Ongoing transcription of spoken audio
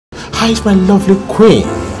How is my lovely queen?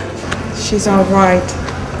 She's alright.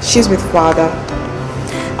 She's with father.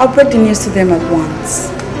 I'll break the news to them at once.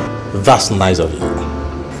 That's nice of you.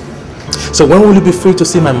 So when will you be free to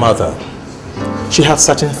see my mother? She has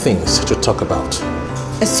certain things to talk about.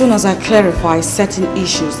 As soon as I clarify certain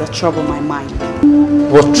issues that trouble my mind.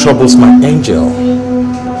 What troubles my angel?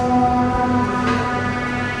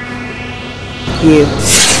 You.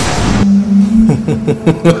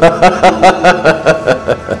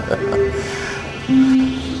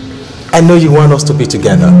 I know you want us to be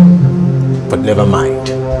together, but never mind.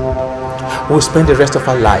 We'll spend the rest of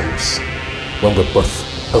our lives when we're both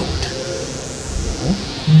old.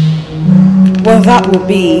 Well, that will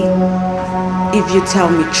be if you tell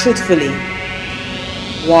me truthfully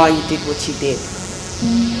why you did what you did.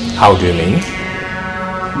 How do you mean?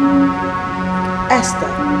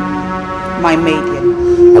 Esther, my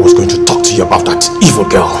maiden. I was going to talk to you about that evil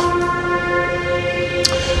girl.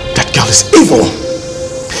 That girl is evil.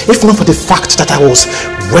 If not for the fact that I was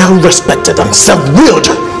well respected and self-willed,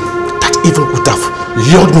 that evil would have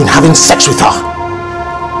lured me in having sex with her.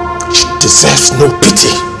 She deserves no pity.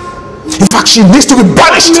 In fact, she needs to be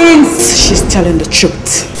banished. She's telling the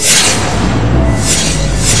truth.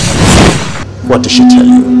 What did she tell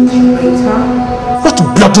you? What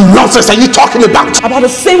bloody nonsense are you talking about? About the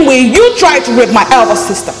same way you tried to rape my elder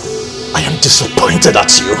sister. I am disappointed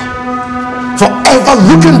at you. Forever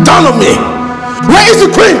looking down on me. Where is the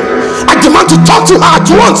queen? I demand to talk to her at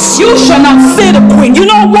once. You shall not say the queen. You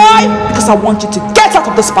know why? Because I want you to get out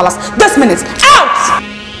of this palace this minute. Out!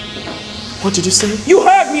 What did you say? You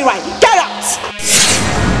heard me right. Get out!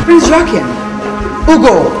 Prince Joachim.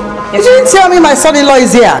 Ugo. You didn't tell me my son-in-law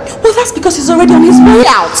is here. Well, that's because he's already on his way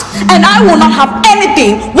out. And I will not have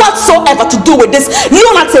anything whatsoever to do with this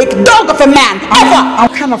lunatic dog of a man, ever!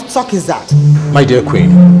 What kind of talk is that? My dear queen,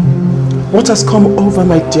 what has come over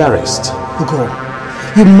my dearest? Ugo,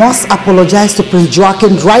 you must apologize to Prince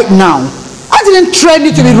Joachim right now. I didn't train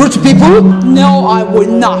you to be rude to people. No, I will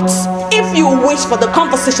not. If you wish for the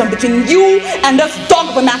conversation between you and this dog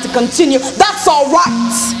of a man to continue, that's all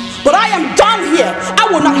right. But I am done here. I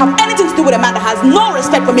will not have anything to do with a man that has no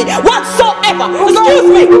respect for me whatsoever. Excuse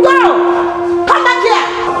me. Ugo! Come back here.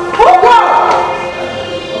 Ugo!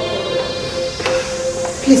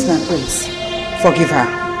 Please, my prince, forgive her.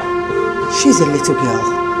 She's a little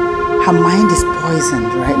girl. Her mind is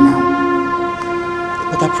poisoned right now.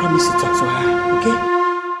 But I promise to talk to her, okay?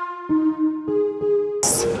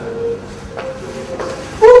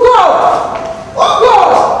 Ugo! Ugo!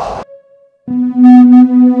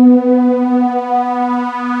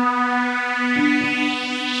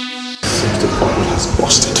 The bubble has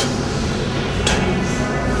busted.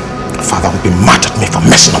 Father will be mad at me for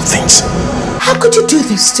messing up things. How could you do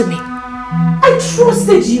this to me? I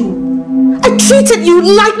trusted you. I treated you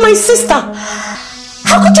like my sister.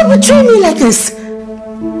 How could you betray me like this?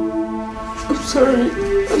 I'm sorry.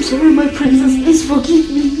 I'm sorry, my princess. Please forgive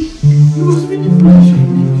me. It was really foolish.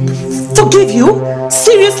 Forgive you?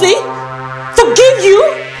 Seriously? Forgive you?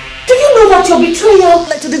 Do you know what your betrayal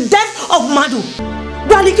led to the death of Madu?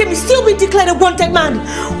 While he can still be declared a wanted man.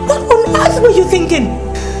 What on earth were you thinking?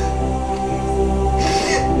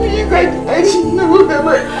 I didn't know that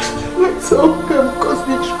my son can cause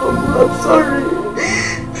me trouble. I'm sorry.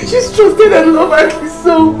 I just trusted and loved Aki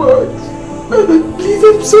so much. Please,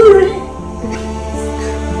 I'm sorry.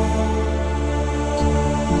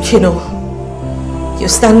 Kino, you're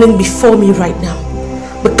standing before me right now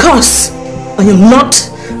because I am not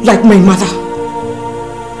like my mother.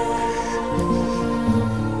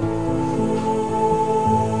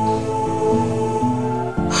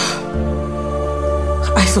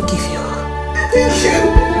 I forgive you. Thank you.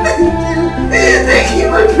 Thank you,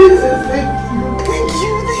 my princess. Thank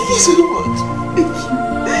you so much. Thank you.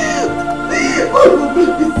 God will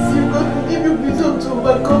bless you. God will give you wisdom to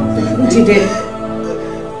overcome things. Today,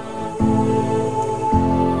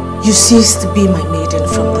 you cease to be my maiden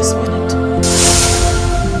from this minute.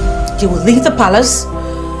 You will leave the palace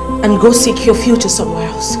and go seek your future somewhere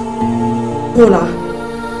else. Paula,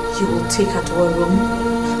 you will take her to her room,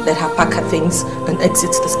 let her pack her things and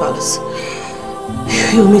exit this palace.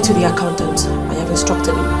 You'll meet with the accountant. I have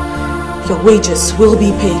instructed him. Your wages will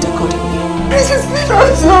be paid accordingly. Princess,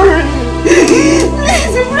 I'm sorry. Please,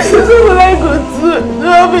 Princess, where will I go to? I don't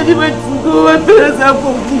have anywhere to go. My parents are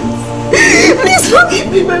confused. Please forgive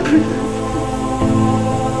me, my princess.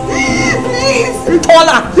 Please.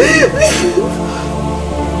 Paula!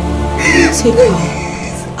 Take her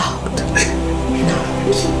out now.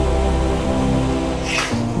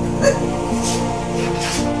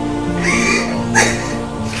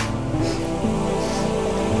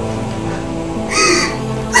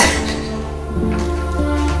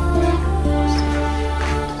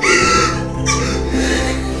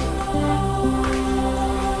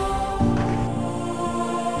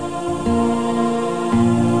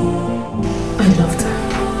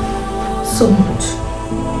 so much.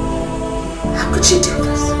 How could she do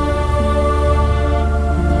this?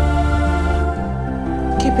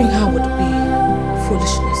 Keeping her would be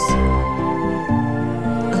foolishness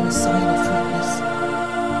and a sign of weakness,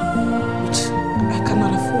 which I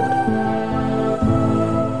cannot afford.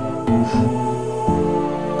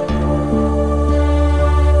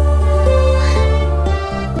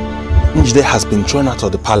 Njide has been thrown out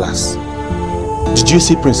of the palace. Did you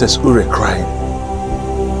see Princess Ure crying?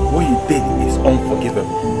 What you did is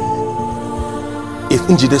unforgivable. If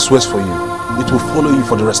Njide swears for you, it will follow you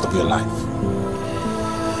for the rest of your life.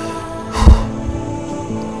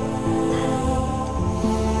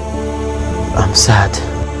 I'm sad.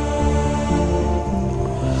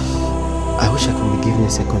 I wish I could be given a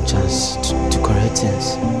second chance to correct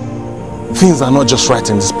things. Things are not just right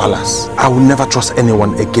in this palace. I will never trust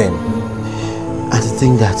anyone again. And to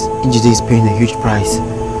think that Njide is paying a huge price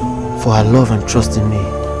for her love and trust in me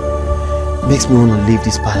makes me want to leave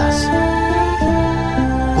this palace.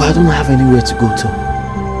 But I don't have anywhere to go to.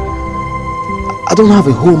 I don't have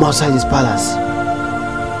a home outside this palace.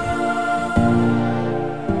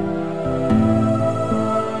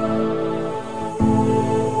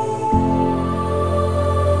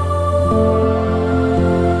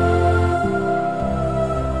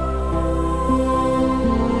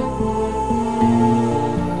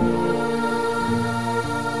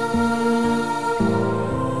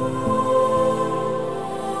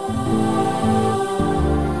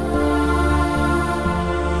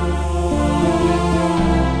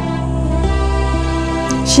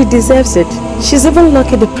 She deserves it. She's even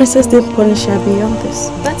lucky the princess didn't punish her beyond this.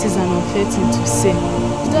 That is an unfair thing to say. It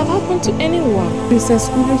would have happened to anyone. Princess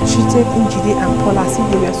Ure treated Njide and Paul as if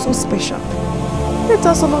they were so special. Let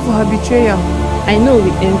us suffer for her betrayal. I know we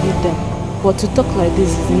envy them, but to talk like this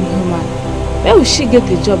is inhuman. Where will she get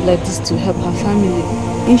a job like this to help her family?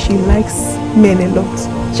 If she likes men a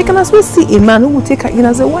lot, she can as well see a man who will take her in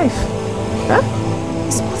as a wife. Huh?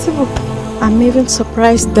 It's possible. I'm even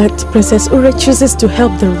surprised that Princess Ure chooses to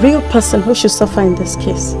help the real person who should suffer in this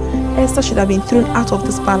case. Esther should have been thrown out of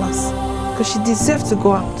this palace because she deserves to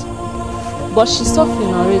go out. But she's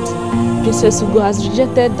suffering already. Princess Ugo has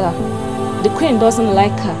rejected her. The queen doesn't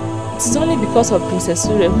like her. It's only because of Princess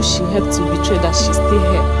Ure who she helped to betray that she's still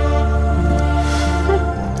here.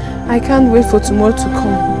 I can't wait for tomorrow to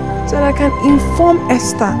come so that I can inform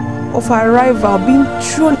Esther of her rival being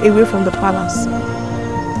thrown away from the palace.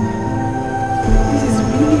 This is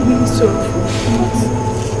really sorrowful,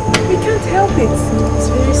 but we can't help it. It's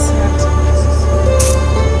very sad.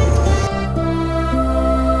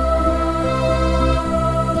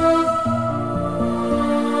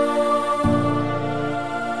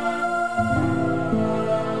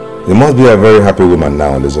 You must be a very happy woman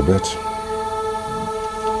now, Elizabeth.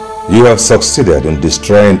 You have succeeded in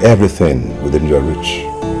destroying everything within your reach.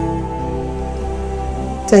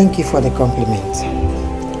 Thank you for the compliment.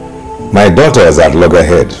 My daughter is at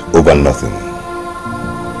loggerhead over nothing.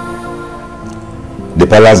 The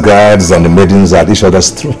palace guards and the maidens are at each other's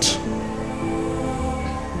throat.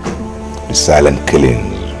 The silent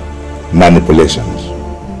killings, manipulations,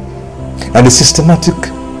 and the systematic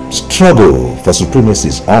struggle for supremacy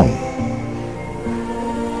is on.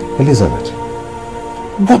 Elizabeth,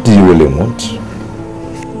 what do you really want?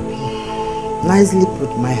 Nicely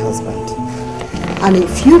put, my husband. And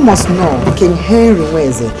if you must know, King Henry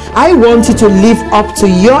Weze, I want you to live up to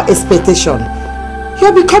your expectation.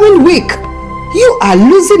 You're becoming weak. You are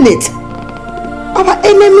losing it. Our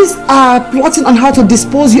enemies are plotting on how to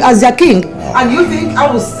dispose you as their king. And you think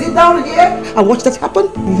I will sit down here and watch that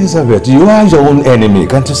happen? Elizabeth, you are your own enemy,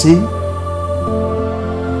 can't you see?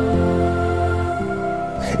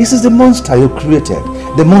 This is the monster you created.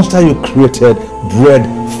 The monster you created, bred,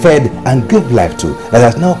 fed, and gave life to, that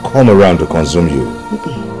has now come around to consume you.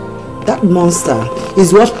 That monster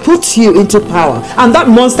is what puts you into power, and that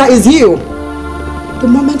monster is you. The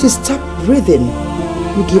moment you stop breathing,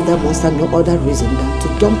 you give that monster no other reason than to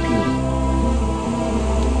dump you.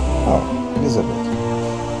 Oh,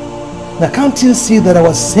 Elizabeth. Now can't you see that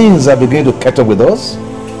our sins are beginning to catch up with us?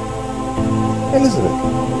 Elizabeth,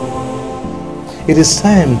 it is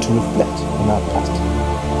time to reflect on our past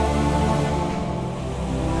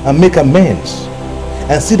and make amends,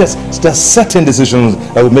 and see that there are certain decisions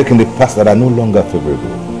that we make in the past that are no longer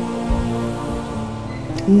favorable.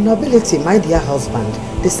 Nobility, my dear husband,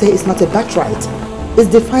 they say it's not a birthright. It's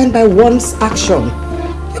defined by one's action.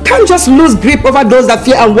 You can't just lose grip over those that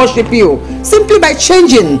fear and worship you simply by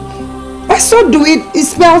changing. By so doing, it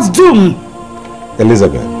spells doom.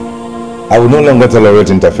 Elizabeth, I will no longer tolerate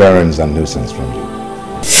interference and nuisance from you.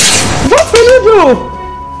 What will you do?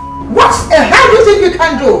 What? How do you think you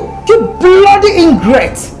can do? You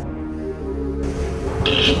regret.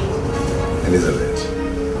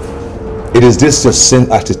 Elizabeth, it is this your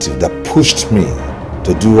same attitude that pushed me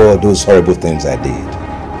to do all those horrible things I did,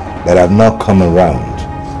 that have now come around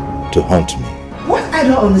to haunt me. What I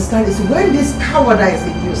don't understand is when this cowardice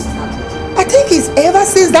in you started. I think it's ever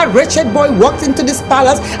since that wretched boy walked into this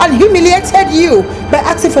palace and humiliated you by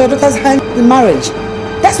asking for your daughter's hand in marriage.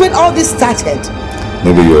 That's when all this started.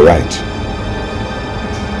 Maybe you're right.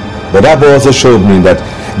 But that boy also showed me that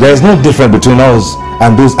there is no difference between us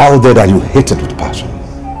and those out there that you hated with passion.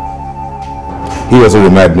 He also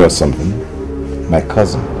reminded me of something. My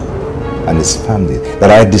cousin and his family that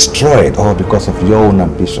I destroyed all because of your own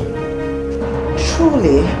ambition.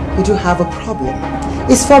 Truly, you do have a problem.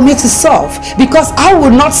 It's for me to solve, because I will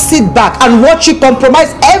not sit back and watch you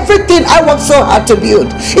compromise everything I worked so hard to build.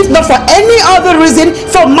 If not for any other reason,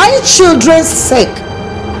 for my children's sake.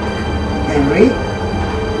 Henry?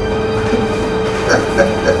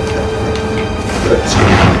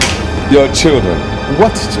 Your children.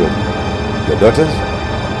 What children? Your daughters?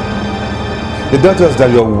 The daughters that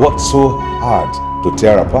you have worked so hard to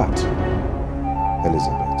tear apart.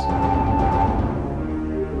 Elizabeth,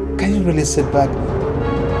 can you really sit back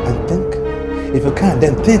and think? If you can,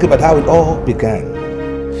 then think about how it all began.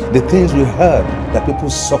 The things we heard that people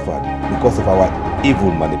suffered because of our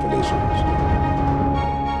evil manipulations.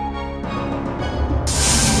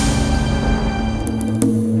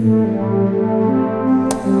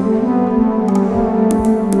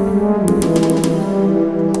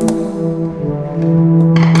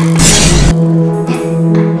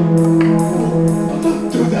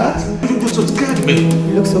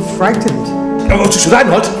 Frightened. Oh, should I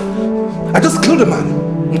not? I just killed a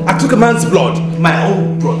man. I took a man's blood, my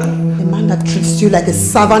own brother. A man that treats you like a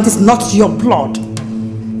servant is not your blood.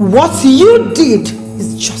 What you did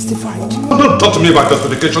is justified. Don't talk to me about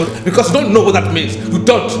justification, because you don't know what that means. You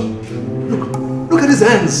don't. Look at his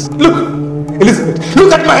hands. Look, Elizabeth,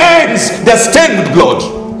 look at my hands. They're stained with blood.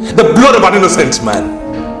 The blood of an innocent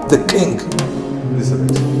man. The king.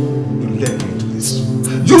 Elizabeth, you led me into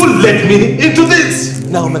this. You led me into this.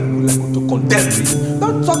 Now my people are going to condemn me.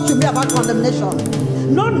 Don't talk to me about condemnation.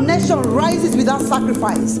 No nation rises without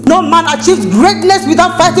sacrifice. No man achieves greatness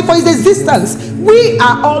without fighting for his existence. We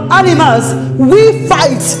are all animals. We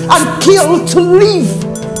fight and kill to live.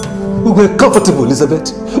 We were comfortable,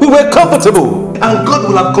 Elizabeth. We were comfortable. And God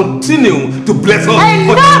will have continued to bless us.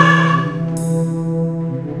 Enough!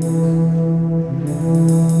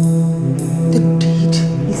 The deed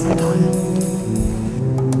is done.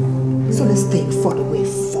 So let's take for the way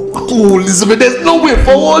forward. Oh, Elizabeth, there's no way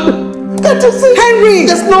forward. Can't you see? Henry!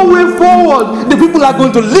 There's no way forward. The people are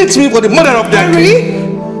going to lynch me for the murder of their Henry!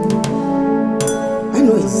 I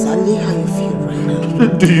know exactly how you feel right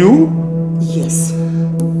now. Do you? Yes.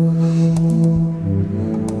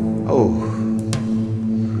 Oh.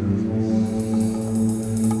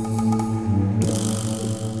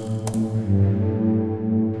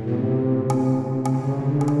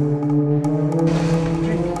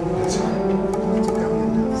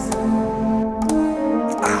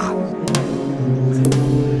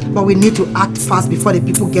 But we need to act fast before the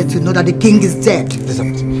people get to know that the king is dead.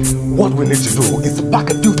 Elizabeth, what we need to do is to pack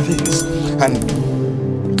a few things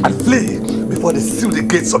and flee before they seal the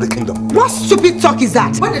gates of the kingdom. What stupid talk is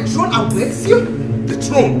that? When the throne awaits you? The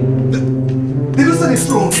throne? Did you say the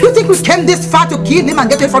throne? You think we came this far to kill him and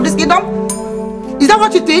get away from this kingdom? Is that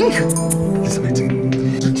what you think? Elizabeth,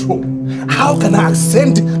 the throne. How can I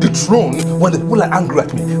ascend the throne when the people are angry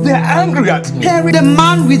at me? They are angry at me. Henry, the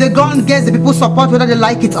man with the gun gets the people support whether they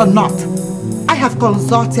like it or not. I have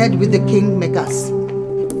consulted with the kingmakers,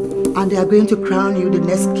 and they are going to crown you the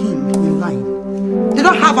next king in line. They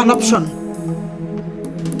don't have an option.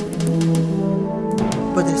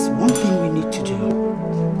 But there's one thing we need to do.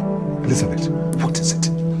 Elizabeth, what is it?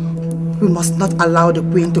 We must not allow the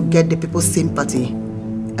queen to get the people's sympathy,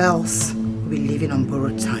 else we'll be living on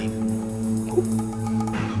borrowed time.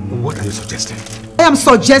 What are you suggesting? I am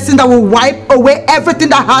suggesting that we wipe away everything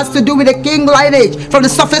that has to do with the king lineage from the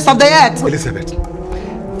surface of the earth. Elizabeth,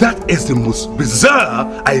 that is the most bizarre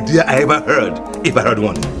idea I ever heard, if I heard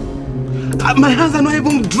one. My hands are not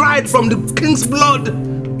even dried from the king's blood.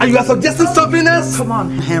 And you are suggesting something else? Come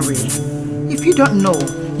on, Henry. If you don't know,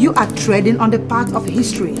 you are treading on the path of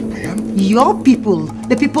history. Your people,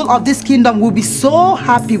 the people of this kingdom, will be so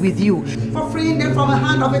happy with you for freeing them from the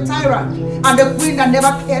hand of a tyrant and the queen that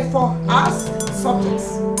never cared for us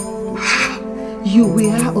subjects. You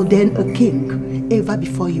were ordained a king ever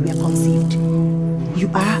before you were conceived. You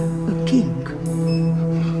are a king.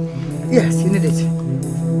 Yes, you need it.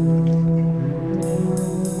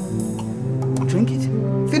 Drink it.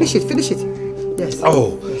 Finish it, finish it. Yes.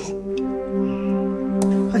 Oh.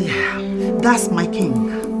 Oh yeah, that's my king.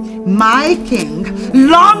 My king.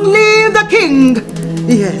 Long live the king!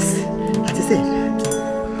 Yes, that is it.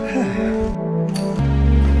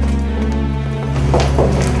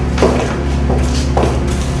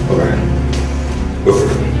 Alright. Go for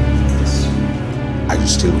it. Are you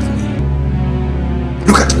still with me?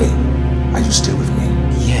 Look at me. Are you still with me?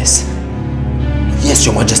 Yes. Yes,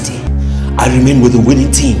 Your Majesty. I remain with the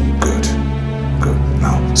winning team. Good. Good.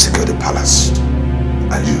 Now secure the palace.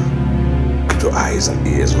 And you, keep your eyes and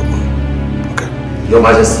ears open. Okay? Your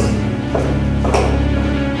Majesty.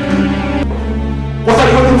 What are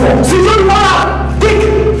you waiting for? Secure the palace! Quick!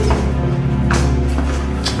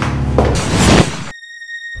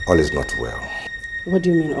 All is not well. What do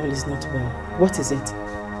you mean all is not well? What is it?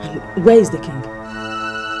 And where is the king?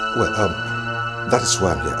 Well, that is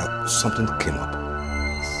why I'm here. Something came up.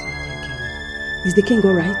 Is the king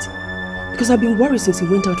all right? Because I've been worried since he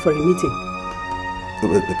went out for a meeting.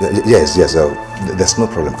 Yes, there's no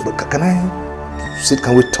problem. Can I sit?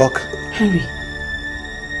 Can we talk? Henry,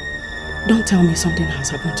 don't tell me something has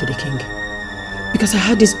happened to the king. Because I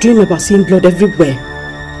had this dream about seeing blood everywhere.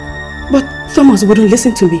 But Thomas wouldn't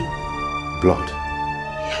listen to me. Blood?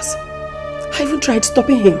 Yes. I even tried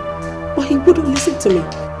stopping him, but he wouldn't listen to me.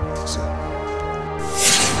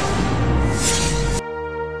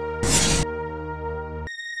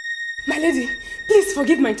 My lady, please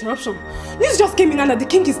forgive my interruption. News just came in and that the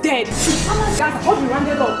king is dead. Thomas guys have all been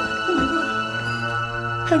rounded up. Oh my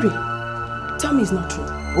God. Henry, tell me it's not true.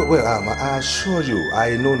 Well, I assure you,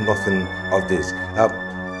 I know nothing of this.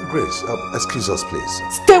 Grace, excuse us, please.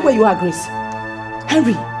 Stay where you are, Grace.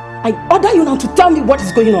 Henry, I order you now to tell me what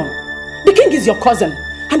is going on. The king is your cousin,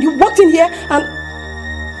 and you walked in here and...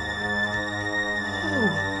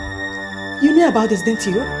 Oh, you knew about this, didn't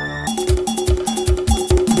you?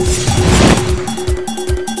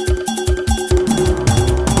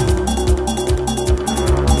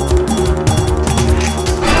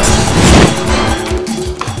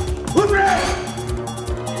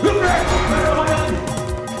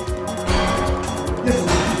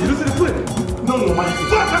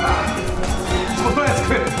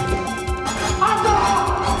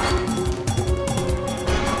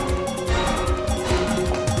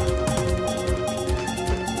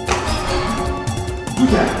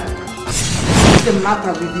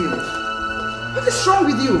 With you. What is wrong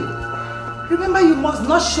with you? Remember, you must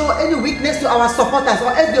not show any weakness to our supporters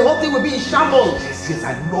or else the whole thing will be in shambles. Yes,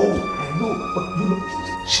 I know. But you know,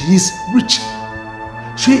 she is rich.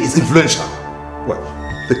 She is influential. Well,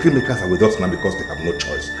 the kingmakers are with us now because they have no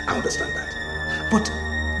choice. I understand that. But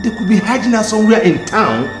they could be hiding us somewhere in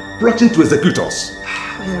town, plotting to execute us.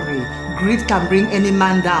 Henry, greed can bring any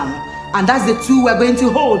man down. And that's the two we're going to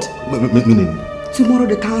hold. Meaning? Tomorrow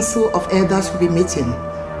the council of elders will be meeting.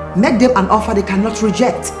 Make them an offer they cannot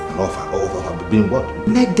reject. An offer? Offer being what?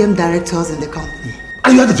 Make them directors in the company.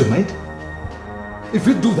 Are you out of your mind? If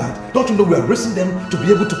we do that, don't you know we are raising them to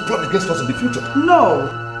be able to plot against us in the future? No.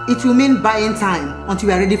 It will mean buying time until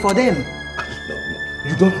we are ready for them. No.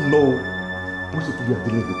 You don't know what people we are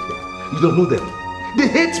dealing with here. You don't know them. They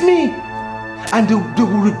hate me. And they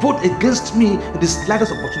will revolt against me in the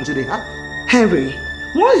slightest opportunity they have. Henry,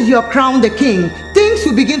 once you are crowned the king, things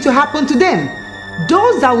will begin to happen to them.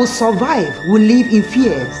 Those that will survive will live in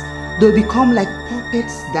fears. They'll become like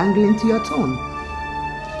puppets dangling to your tongue.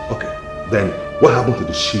 Okay, then what happened to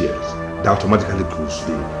the shares that automatically goes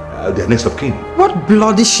their next of kin? What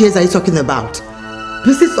bloody shares are you talking about?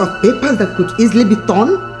 Pieces of papers that could easily be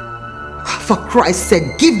torn? For Christ's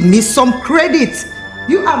sake, give me some credit.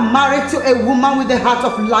 You are married to a woman with a heart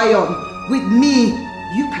of lion. With me,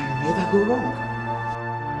 you can never go wrong.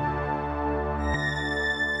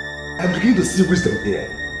 I'm beginning to see wisdom here.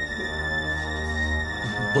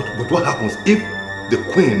 But what happens if the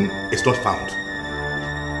queen is not found?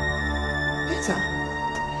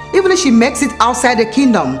 Better. Even if she makes it outside the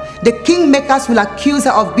kingdom, the kingmakers will accuse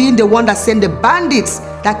her of being the one that sent the bandits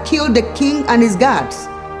that killed the king and his guards.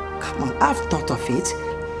 Come on, I've thought of it.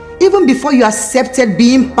 Even before you accepted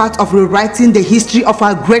being part of rewriting the history of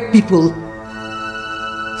our great people.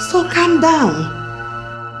 So calm down.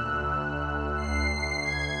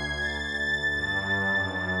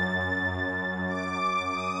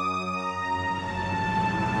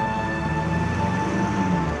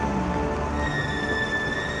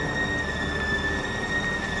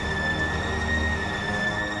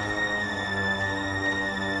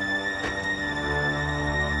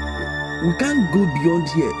 We can't go beyond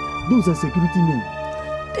here. Those are security men.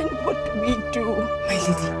 Then what do we do? My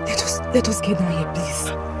lady, let us get down here,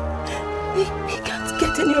 please. We can't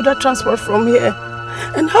get any other transport from here.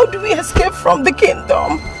 And how do we escape from the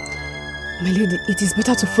kingdom? My lady, it is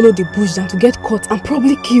better to follow the bush than to get caught and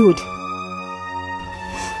probably killed.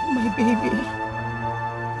 My baby.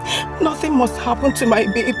 Nothing must happen to my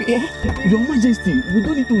baby. Your Majesty, we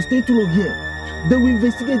don't need to stay too long here. Then we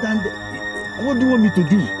investigate and... What do you want me to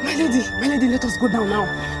do? My lady, let us go down now.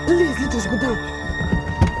 Please, let us go down.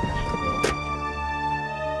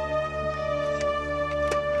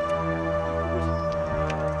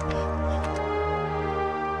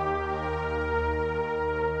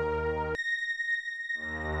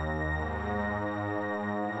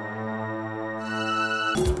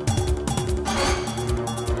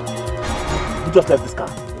 Who just left this car?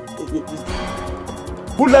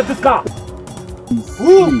 Who left this car?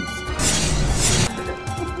 Who?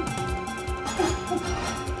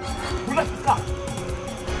 Who left this car?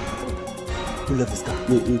 Who left this car?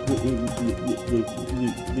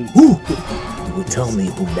 Who? You will tell me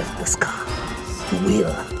who left this car. You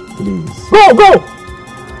will. Please. Go!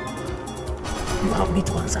 You have me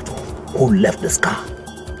to answer to. Who left this car?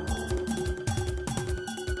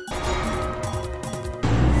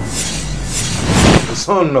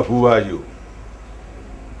 Son of who are you?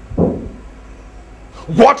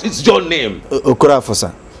 What is your name? Okorafo,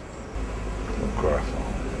 sir. Okorafo.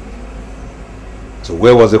 So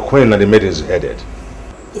where was the queen and the maidens headed?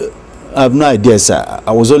 I have no idea, sir.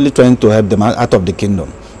 I was only trying to help them out of the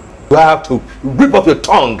kingdom. You have to rip off your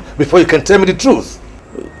tongue before you can tell me the truth.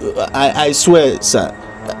 I swear, sir.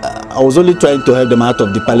 I was only trying to help them out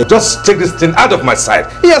of the palace. Just take this thing out of my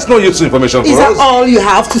sight. He has no useful information for us. Is that all you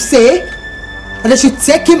have to say? And I should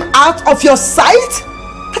take him out of your sight?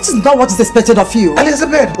 That is not what is expected of you.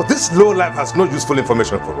 Elizabeth, but this low life has no useful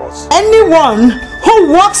information for us. Anyone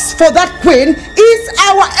who works for that queen is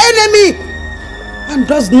our enemy and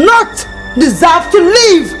does not deserve to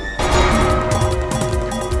live.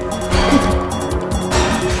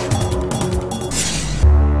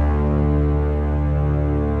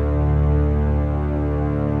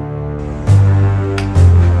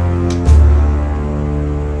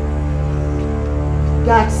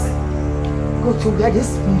 Guys, go to where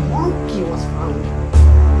this monkey was found.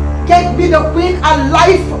 Get me the queen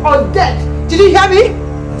alive or dead. Did you hear me?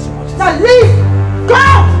 Now leave! Go!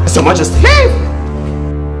 Yes, Your Majesty. Leave!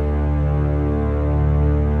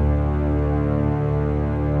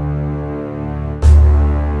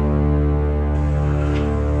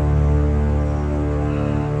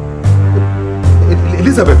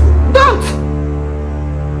 Elizabeth! Don't!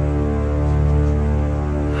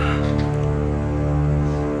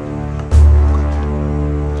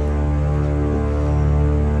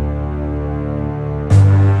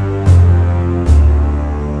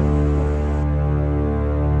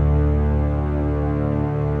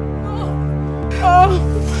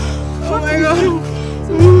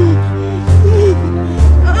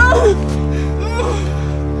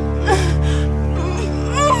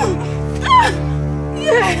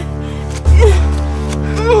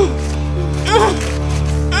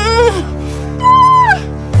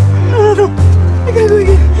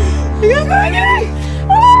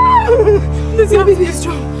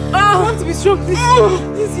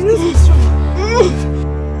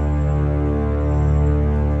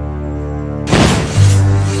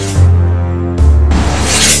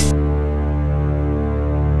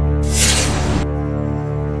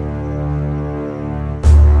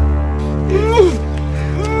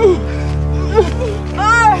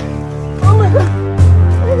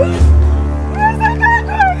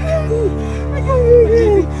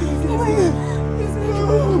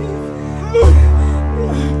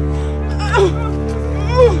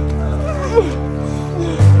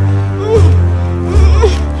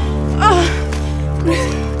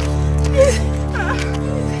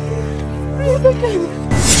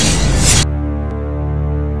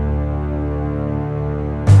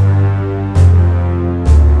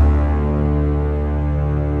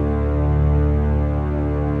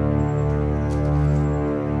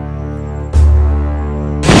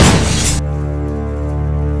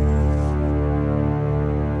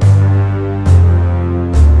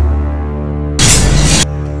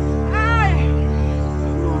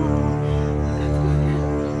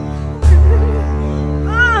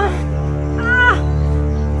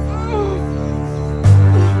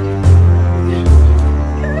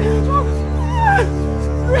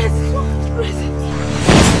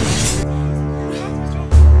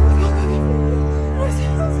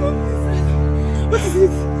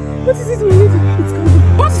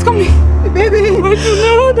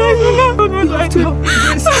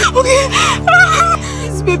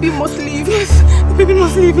 baby must leave. Yes, the baby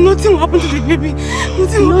must leave. Nothing will happen to the baby.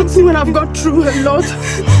 Nothing when I've gone through a lot.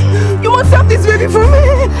 You must have this baby for me.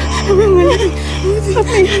 Help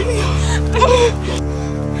me.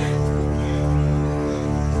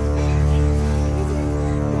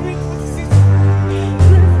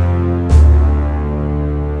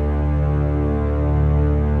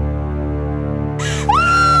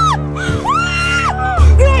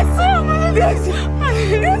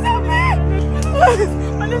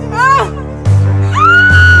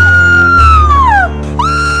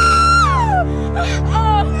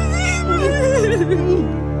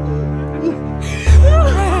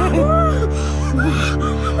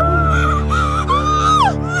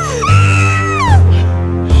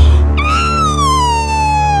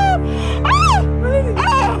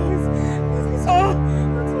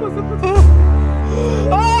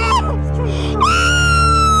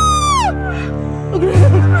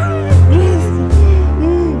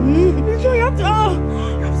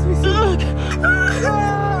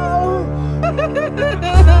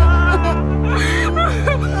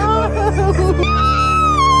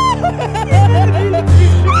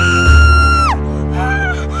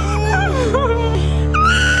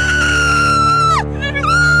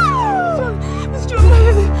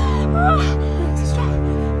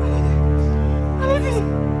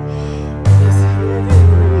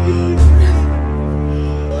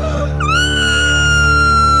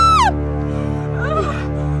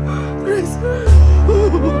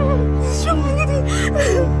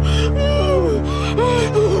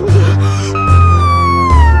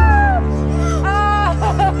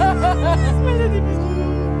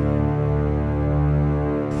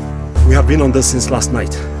 Been on this since last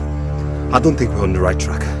night. I don't think we're on the right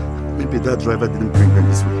track. Maybe that driver didn't bring them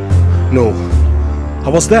this way. No, I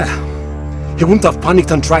was there. He wouldn't have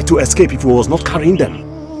panicked and tried to escape if he was not carrying them.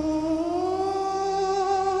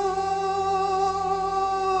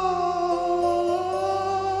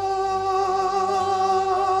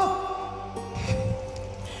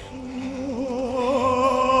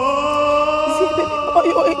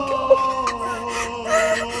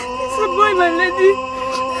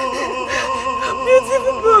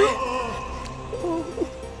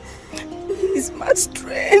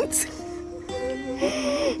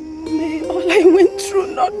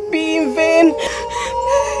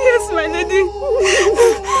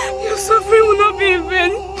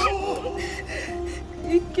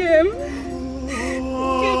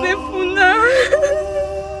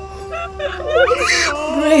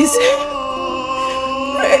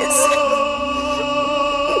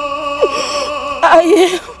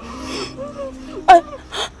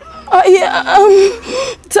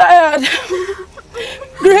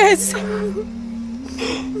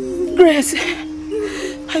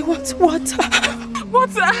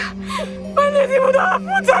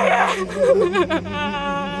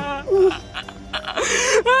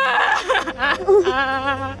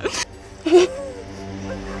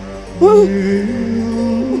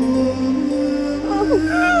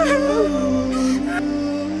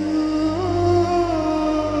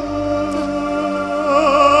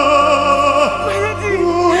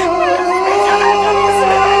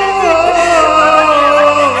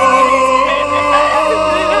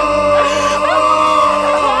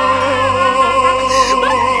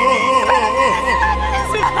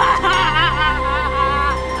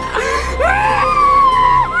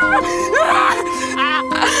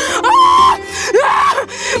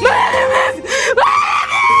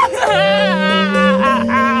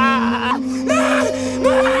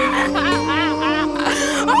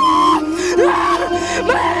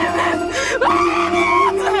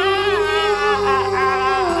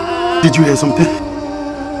 Did you hear something?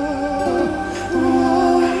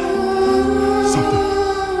 Something?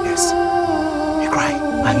 Yes. A cry.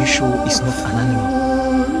 Are you sure it's not an animal?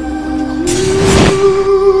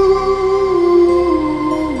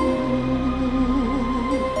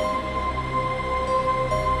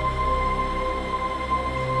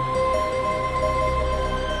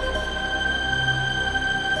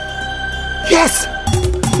 Yes!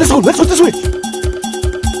 Let's go this way!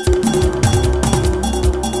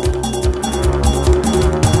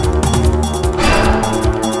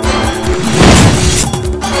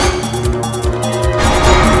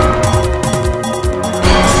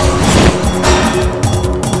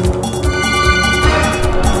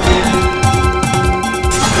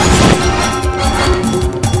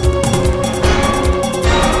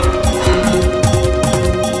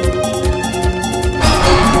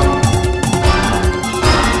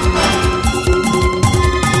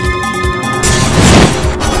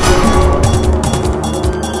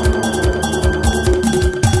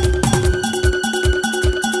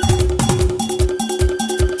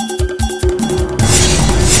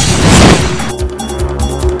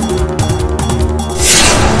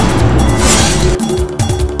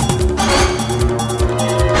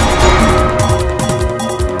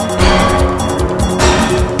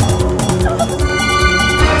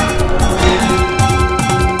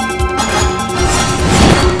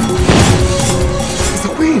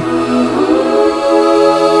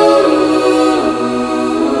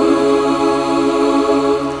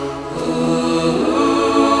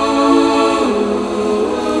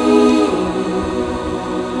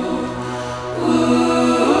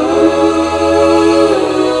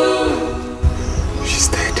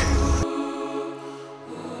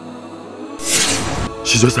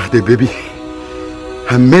 She just had a baby.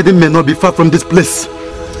 Her maiden may not be far from this place.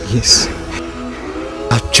 Yes.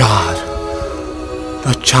 The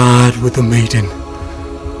child with the maiden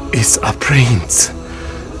is a prince.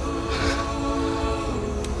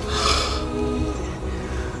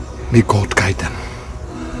 May God guide them.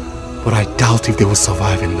 But I doubt if they will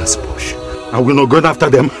survive in this bush. Are we not going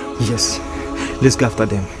after them? Yes. Let's go after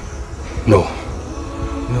them. No.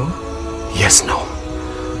 No? Yes, no.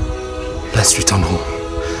 Let's return home.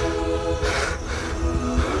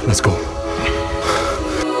 Let's go.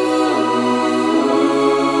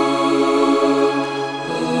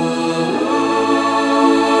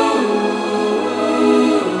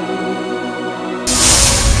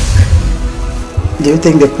 Do you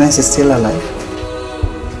think the prince is still alive?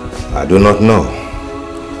 I do not know.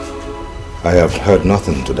 I have heard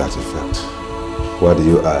nothing to that effect. Why do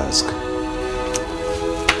you ask?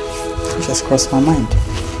 It just crossed my mind.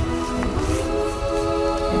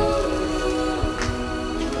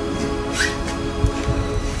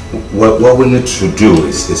 What we need to do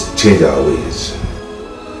is change our ways.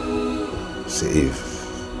 See, if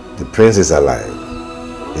the prince is alive,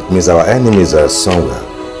 it means our enemies are somewhere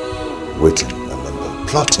waiting and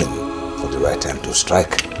plotting for the right time to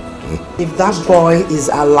strike. If that boy is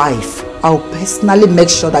alive, I'll personally make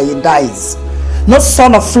sure that he dies. No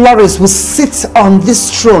son of Flores will sit on this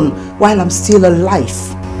throne while I'm still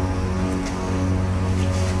alive.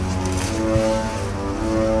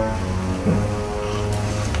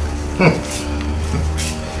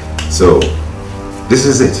 So, this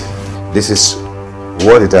is it. This is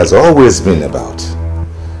what it has always been about.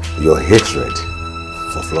 Your hatred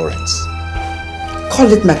for Florence.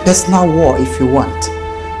 Call it my personal war if you want.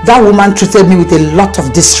 That woman treated me with a lot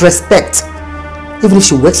of disrespect. Even if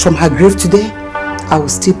she wakes from her grave today, I will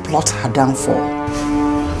still plot her downfall.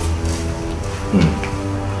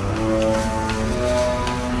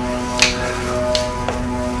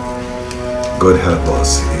 God help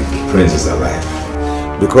us if the prince is alive.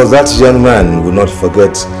 Because that young man will not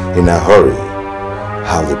forget in a hurry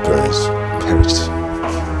how the parents perished.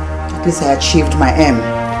 At least I achieved my aim.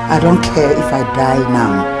 I don't care if I die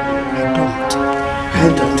now. I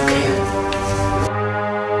don't care.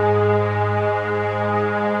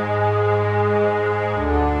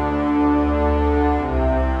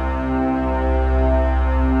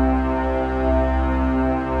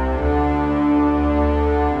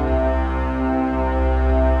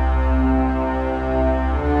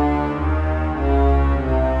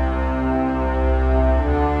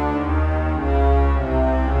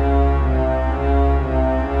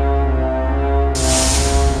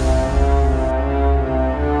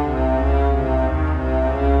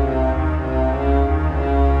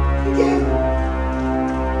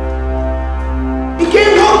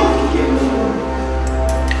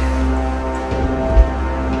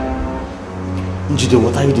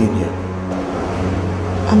 What are you doing here?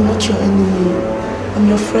 I'm not your enemy. I'm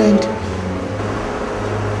your friend.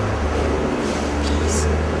 Please.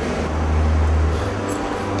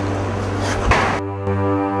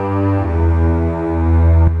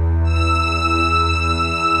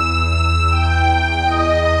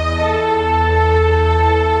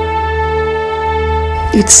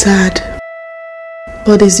 It's sad,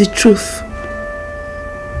 but it's the truth.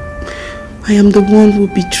 I am the one who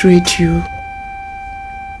betrayed you.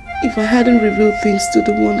 If I hadn't revealed things to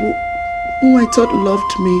the one who I thought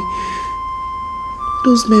loved me,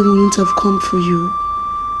 those men wouldn't have come for you.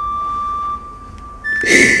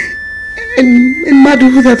 And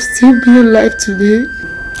Madu would have still been alive today.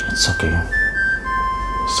 It's okay.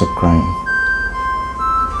 Stop crying.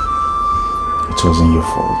 It wasn't your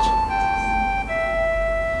fault.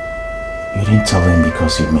 You didn't tell him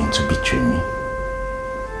because you meant to betray me.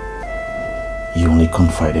 You only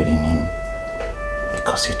confided in him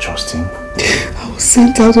because you trust him. I was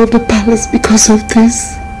sent out of the palace because of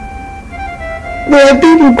this. But I have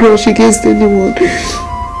no grudge against anyone.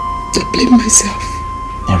 I blame myself.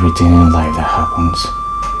 Everything in life that happens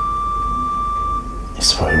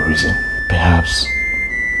is for a reason. Perhaps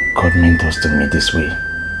God meant us to meet this way.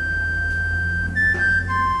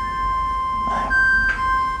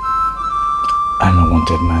 I'm a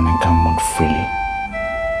wanted man and can move freely.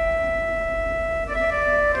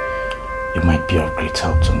 You might be of great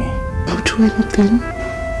help to me. I'll do anything.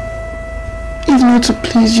 If not to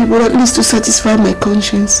please you, but at least to satisfy my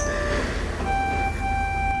conscience.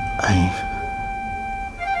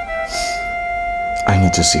 I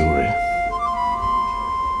need to see Uri.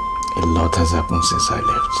 A lot has happened since I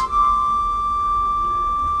left.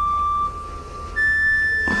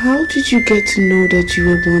 How did you get to know that you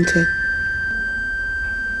were wanted?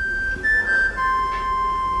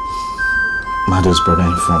 Mado's brother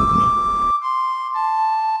informed me.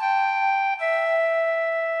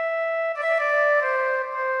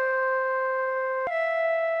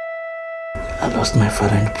 I lost my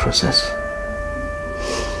father in the process.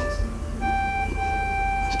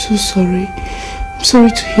 I'm so sorry. I'm sorry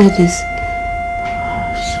to hear this.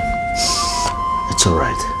 It's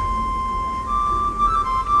alright.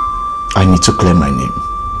 I need to clear my name.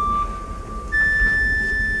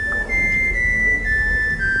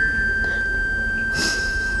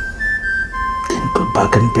 Then go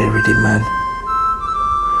back and bury the man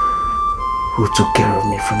who took care of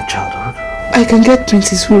me from childhood. I can get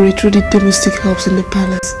Princess Huri through the domestic helps in the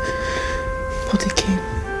palace. But again,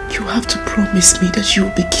 you have to promise me that you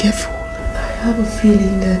will be careful. I have a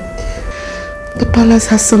feeling that the palace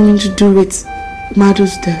has something to do with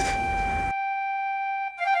Mado's death.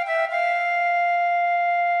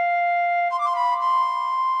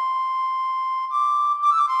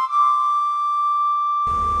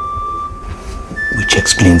 Which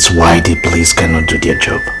explains why the police cannot do their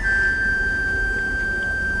job.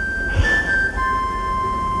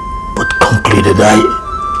 But concluded I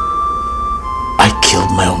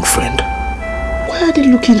killed my own friend. Why are they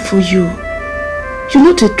looking for you? You're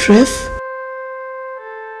not a threat.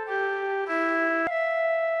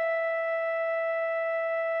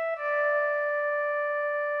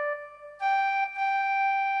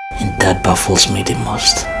 And that baffles me the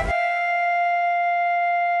most.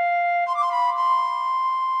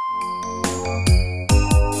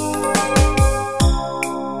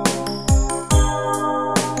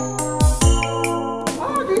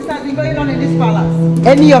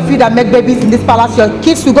 Any of you that make babies in this palace, your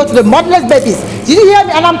kids will go to the motherless babies. Did you hear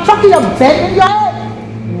me? And I'm talking of bed in your head.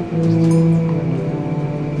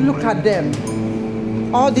 Look at them.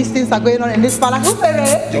 All these things are going on in this palace.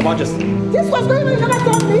 Your Majesty. This was going on, you never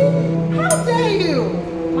told me. How dare you?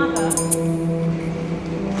 Mother.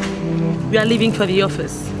 We are leaving for the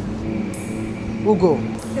office. Ugo.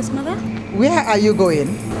 Yes, Mother? Where are you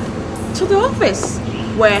going? To the office,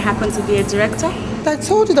 where I happen to be a director. I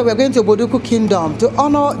told you that we're going to Boduku Kingdom to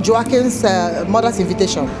honor Joaquin's mother's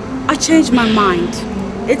invitation. I changed my mind.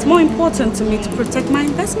 It's more important to me to protect my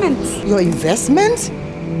investments. Your investment?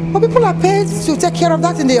 But people are paid to take care of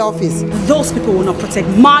that in the office. Those people will not protect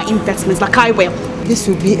my investments like I will. This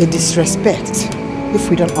will be a disrespect if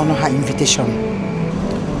we don't honor her invitation.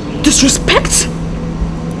 Disrespect?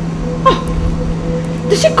 Oh.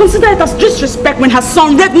 Did she consider it as disrespect when her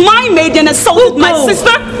son raped my maid and assaulted my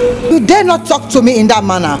sister? You dare not talk to me in that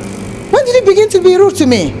manner. When did you begin to be rude to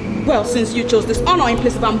me? Well, since you chose dishonor in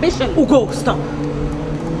place of ambition. Ugo, stop.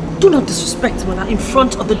 Do not disrespect Mother in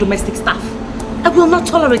front of the domestic staff. I will not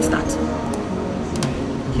tolerate that.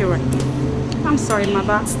 You're right. I'm sorry,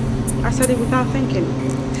 Mother. I said it without thinking.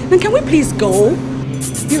 Then can we please go?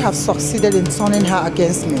 You have succeeded in turning her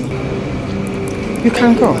against me. You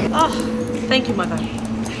can go. Oh, thank you, Mother.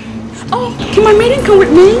 Oh, can my maiden come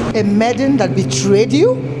with me? A maiden that betrayed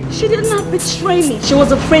you? She did not betray me. She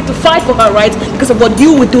was afraid to fight for her rights because of what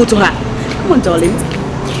you would do to her. Come on, darling.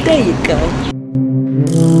 There you go.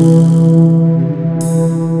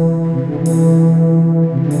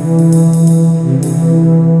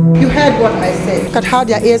 You heard what I said. Look at how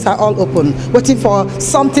their ears are all open, waiting for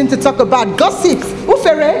something to talk about. Gossips.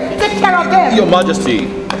 Ufere, take care of them. Your Majesty.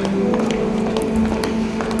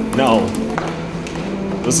 Now,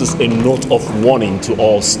 this is a note of warning to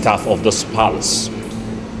all staff of this palace.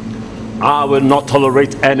 I will not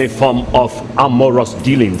tolerate any form of amorous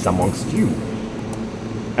dealings amongst you.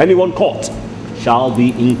 Anyone caught shall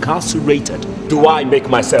be incarcerated. Do I make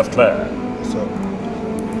myself clear? Sir.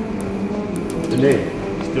 The name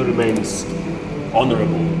still remains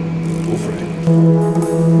Honorable Ufre.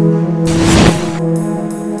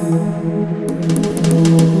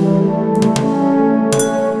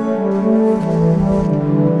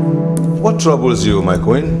 What troubles you, my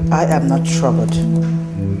queen? I am not troubled.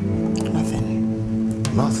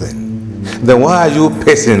 Nothing. Then why are you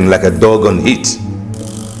pacing like a dog on heat?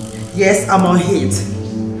 Yes, I'm on heat.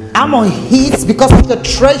 I'm on heat because of your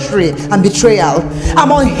treachery and betrayal.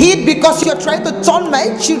 I'm on heat because you're trying to turn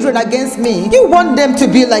my children against me. You want them to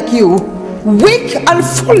be like you, weak and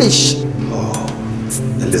foolish. Oh,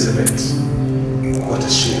 Elizabeth, what a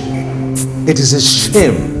shame. It is a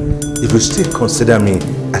shame if you still consider me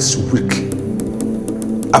as weak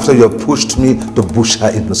after you have pushed me to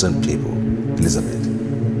butcher innocent people, Elizabeth.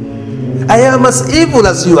 I am as evil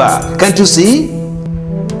as you are, can't you see?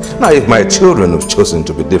 Now, if my children have chosen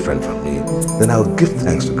to be different from me, then I'll give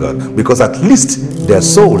thanks to God, because at least their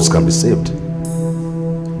souls can be saved.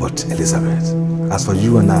 But Elizabeth, as for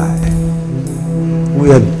you and I,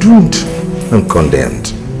 we are doomed and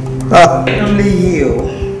condemned. Only you,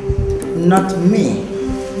 not me.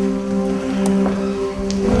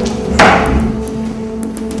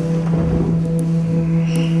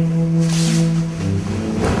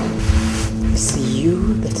 It's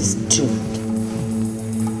you that is doomed,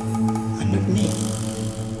 and not me.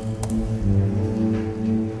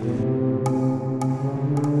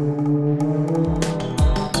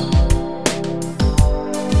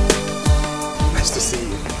 Nice to see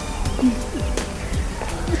you.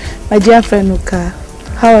 My dear friend Oka,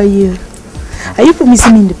 how are you? Are you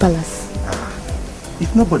promising me in the palace?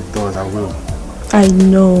 If nobody does, I will. I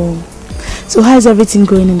know. So how is everything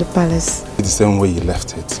going in the palace? It's the same way you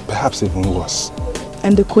left it, perhaps even worse.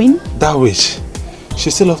 And the queen? That witch,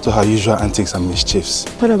 she's still up to her usual antics and mischiefs.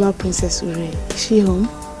 What about Princess Ure? Is she home?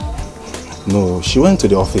 No, she went to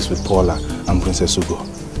the office with Paula and Princess Ugo.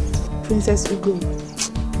 Princess Ugo.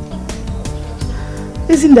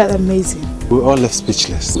 Isn't that amazing? We all left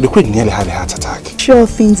speechless. The queen nearly had a heart attack. Sure,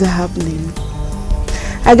 things are happening.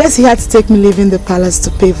 I guess he had to take me leaving the palace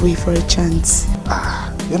to pave way for a chance.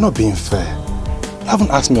 Ah, you're not being fair. You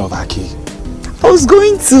haven't asked me of Aki. I was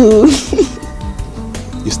going to.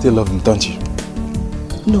 You still love him, don't you?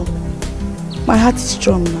 No. My heart is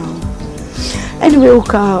strong now. Anyway,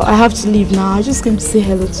 Oka, I have to leave now. I just came to say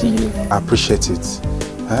hello to you. I appreciate it.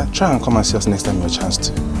 Try and come and see us next time you have a chance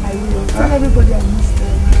to. I will. Tell everybody I missed them.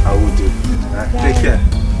 I will do. Take care.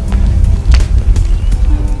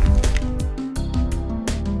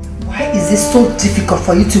 Why is it so difficult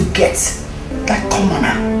for you to get that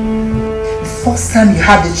commoner? The first time you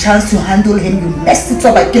had the chance to handle him, you messed it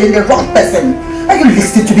up by killing the wrong person. Are you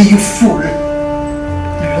listening to me, you fool?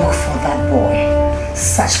 Look for that boy.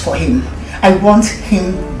 Search for him. I want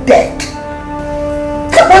him dead.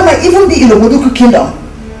 That boy might even be in the Woduku kingdom.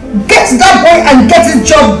 Get that boy and get his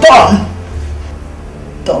job done.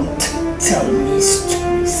 Don't tell me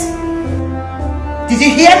stories. Did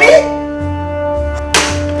you hear me?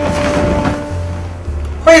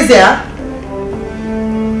 Who is there?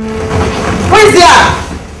 Who is there?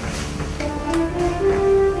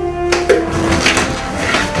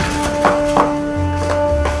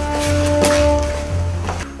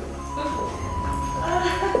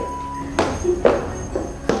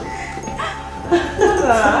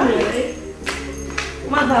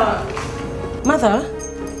 Mother,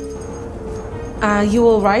 are you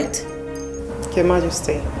all right? Your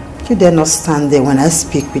Majesty. You dare not stand there when I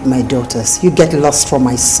speak with my daughters. You get lost from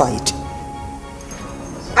my sight.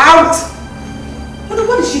 Out!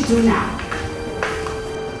 What is she doing now?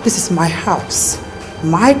 This is my house,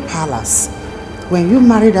 my palace. When you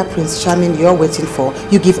marry that Prince Charming you're waiting for,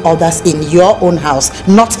 you give orders in your own house,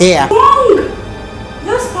 not here. Wrong!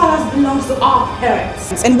 This palace belongs to our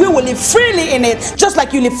parents. And we will live freely in it, just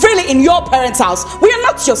like you live freely in your parents' house. We are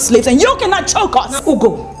not your slaves and you cannot choke us.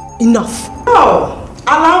 Ugo, enough. No,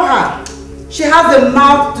 allow her. She has the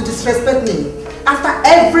mouth to disrespect me after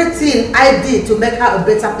everything I did to make her a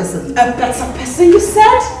better person. A better person, you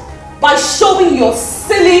said? By showing your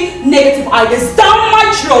silly negative ideas down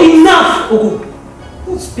my throat. Enough, Ugo.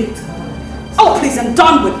 Don't speak to her. Oh, please, I'm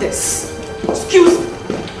done with this. Excuse me.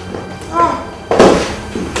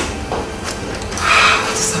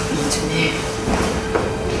 What is happening to me?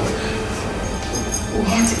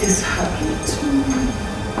 What is happening to me?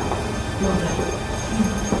 Mother.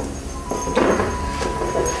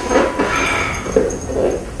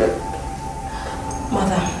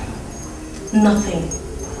 Mother, nothing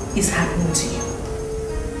is happening to you.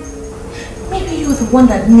 Maybe you're the one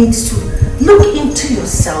that needs to look into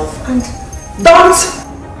yourself and... Don't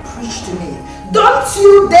preach to me. Don't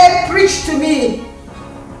you dare preach to me.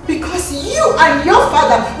 Because you and your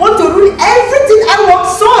father want to ruin everything I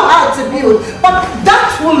worked so hard to build. But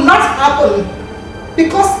that will not happen.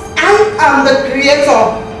 Because I am the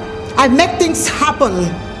creator. I make things happen.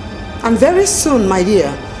 And very soon, my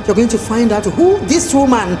dear, you're going to find out who this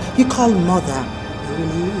woman you call mother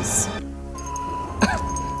really is.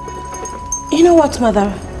 You know what,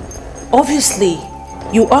 Mother? Obviously,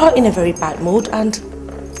 you are in a very bad mood and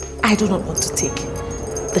I do not want to take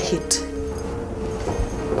the hit.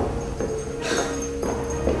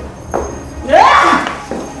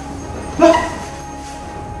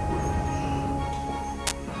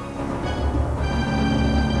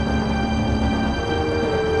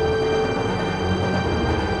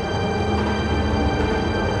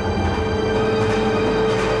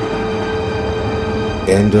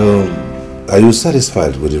 And are you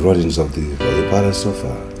satisfied with the runnings of the palace so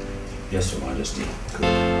far? Yes, Your Majesty.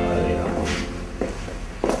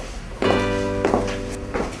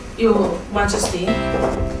 Your Majesty,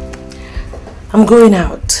 I'm going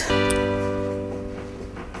out.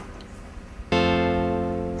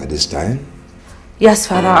 I this time? Yes,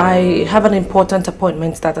 Father, I have an important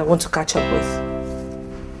appointment that I want to catch up with.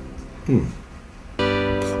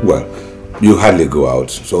 Well, you hardly go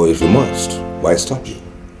out, so if you must, why stop you?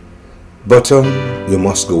 But you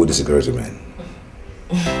must go with the security man.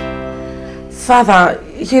 Father,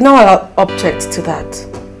 you know I'll object to that.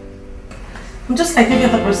 I'm just like every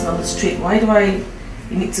other person on the street. Why do I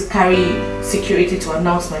need to carry security to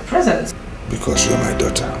announce my presence? Because you're my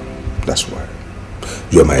daughter. That's why.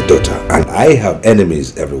 You're my daughter, and I have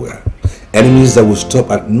enemies everywhere. Enemies that will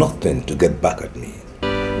stop at nothing to get back at me.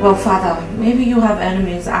 Well, Father, maybe you have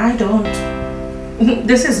enemies. I don't.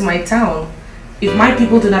 This is my town. If my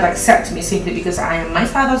people do not accept me simply because I am my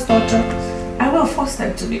father's daughter, I will force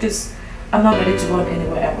them to, because I'm not ready to run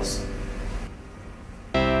anywhere else.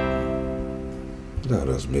 That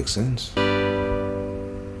does make sense.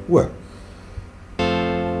 Well,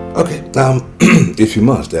 okay, if you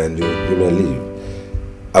must, then you may leave.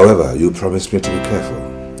 However, you promise me to be careful.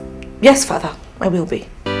 Yes, Father, I will be.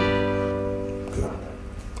 Good.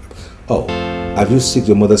 Oh, have you sought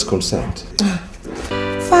your mother's consent?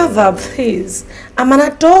 Father, please. I'm an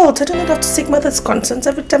adult. I don't have to seek mother's consent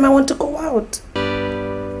every time I want to go out.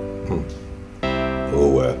 Oh,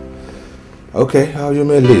 well. Okay, you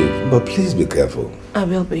may leave, but please be careful. I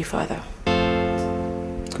will be, Father.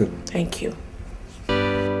 Good. Thank you.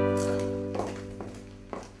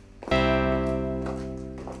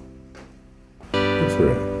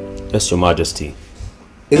 Yes, Your Majesty.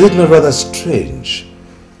 Is it not rather strange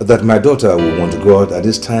that my daughter will want to go out at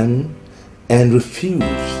this time and refuse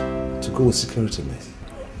to go with security men?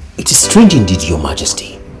 It is strange indeed, Your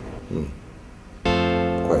Majesty.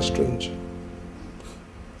 Quite strange.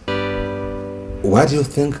 Why do you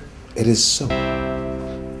think it is so?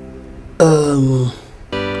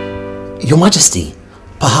 Your Majesty,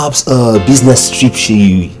 perhaps a business trip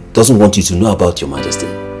she doesn't want you to know about, Your Majesty.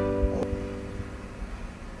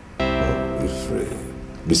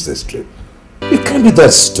 Business trip. You can't be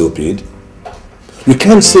that stupid. You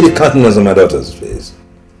can't see the countenance on my daughter's face.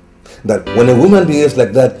 That when a woman behaves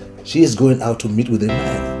like that, she is going out to meet with a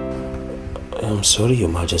man. I'm sorry, Your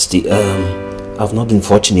Majesty. I've not been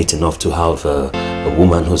fortunate enough to have a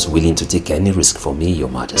woman who's willing to take any risk for me, Your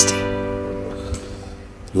Majesty.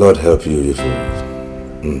 Lord help you,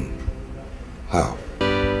 Ifrit. How?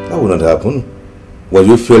 That would not happen. When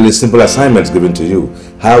you fail the simple assignments given to you,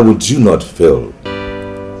 how would you not fail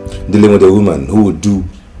dealing with a woman who would do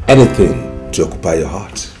anything to occupy your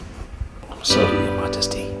heart? I'm sorry, Your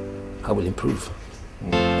Majesty. I will improve.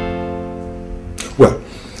 Well,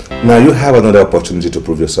 now you have another opportunity to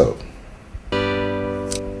prove yourself.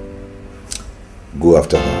 Go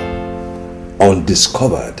after her,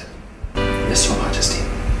 undiscovered. Yes, Your Majesty.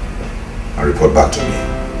 And report back to me.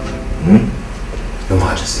 Your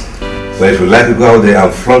Majesty. Well, if you like to go out there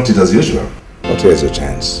and flaunt it as usual, but here's your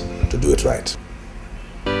chance to do it right.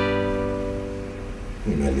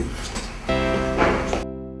 You may leave.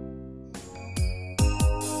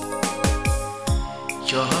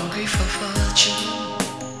 You're hungry for fortune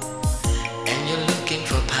and you're looking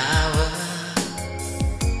for power.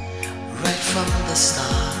 Right from the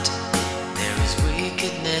start, there is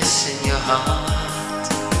wickedness in your heart.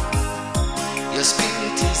 Your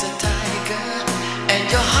spirit is a tiger and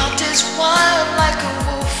your heart is wild like a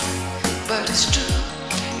wolf. But it's true,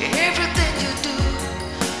 everything you do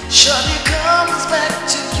surely comes back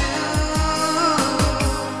to you.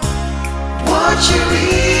 What you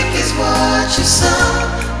reap is what you sow.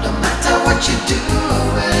 No matter what you do or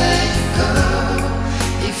where you go.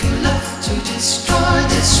 If you love to destroy,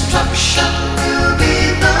 destruction will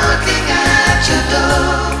be knocking at your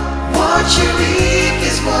door. What you reap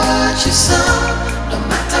is what you sow. No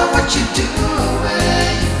matter what you do or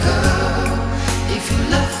where you go. If you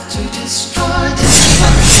love to destroy,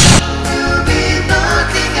 destruction will be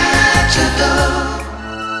knocking at your door.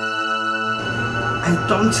 I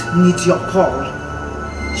don't need your call.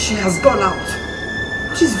 She has gone out,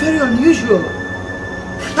 which is very unusual.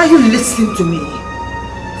 Are you listening to me?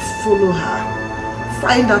 Follow her.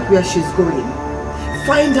 Find out where she's going.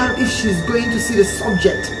 Find out if she's going to see the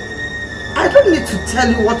subject. I don't need to tell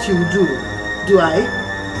you what you do I?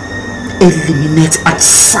 Eliminate at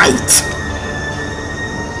sight.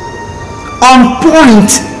 On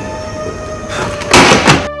point.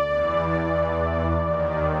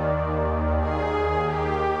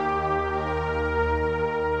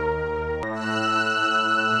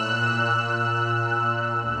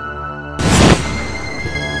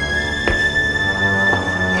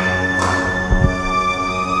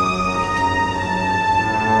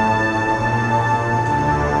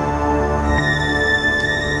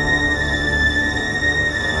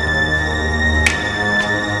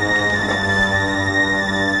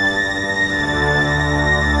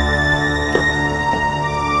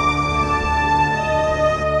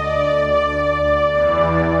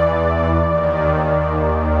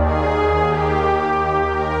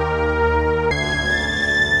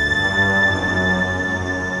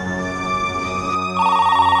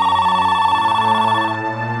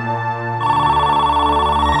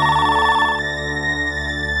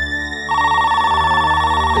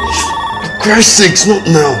 Christ's sakes, not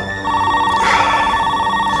now.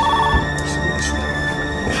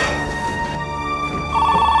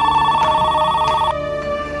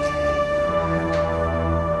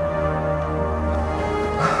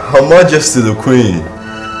 Her Majesty the Queen,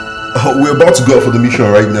 we're about to go out for the mission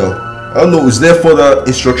right now. I don't know, is there further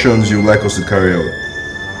instructions you'd like us to carry out?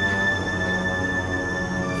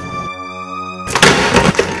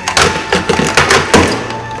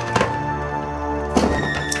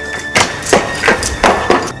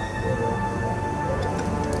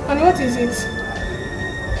 And what is it?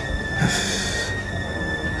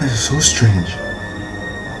 This is so strange.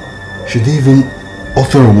 She didn't even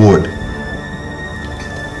utter a word.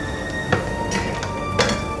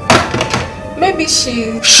 Maybe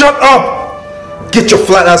she... Shut up! Get your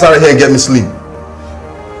flat ass out of here and get me sleep.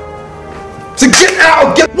 So get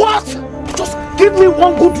out! Get... What? Just give me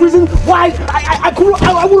one good reason why I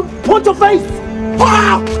will punch your face!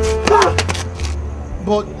 Ah! Ah!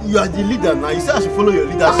 But you are the leader now. You say I should follow your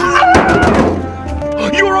leadership.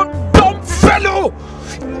 You're a dumb fellow!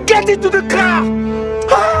 Get into the car!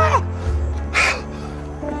 Ah!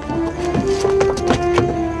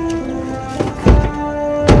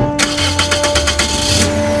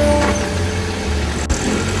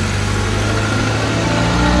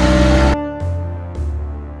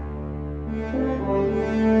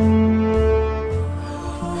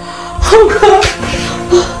 Oh God!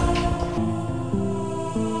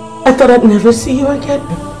 I thought I'd never see you again.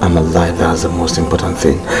 I'm alive, that's the most important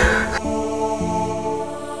thing.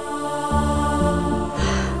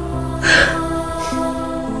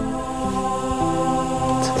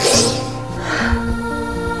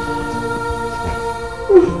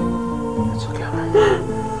 It's okay,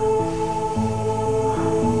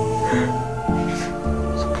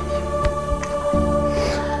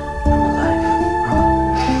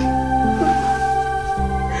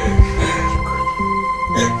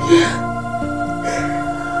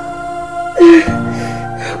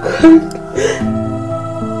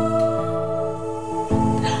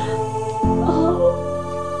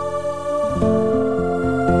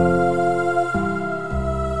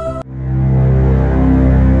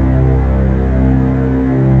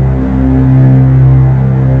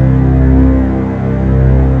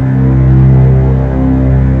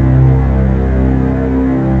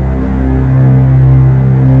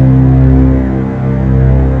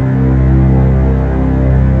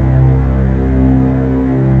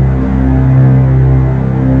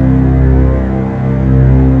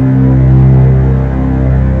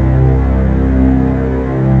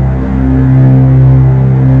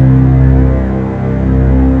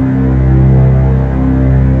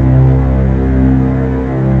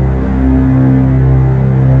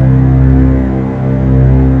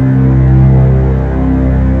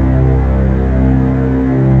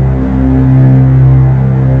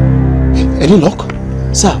 Any luck?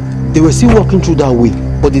 Sir, they were still walking through that way,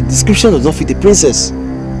 but the description does not fit the princess.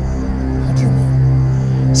 How do you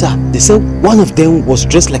mean? Sir, they said one of them was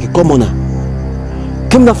dressed like a commoner,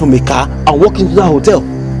 came down from a car and walked into that hotel.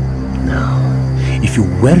 Now, if you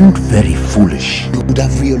weren't very foolish, you would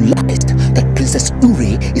have realized that Princess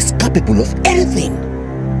Uri is capable of anything.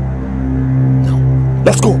 Now,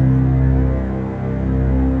 let's go.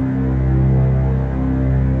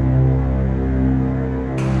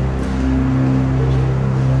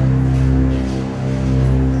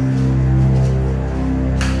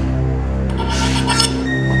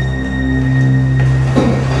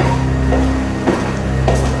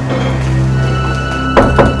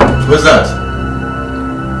 What's that?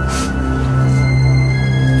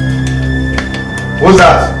 What's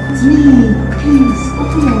that? It's me. Please,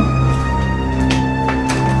 open up.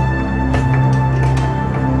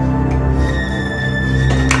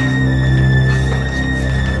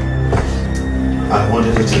 I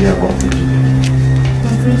wanted to tell you about me.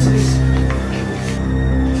 My princess.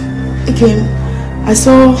 Again, I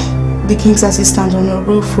saw the king's assistant on a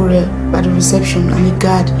road for by the reception and a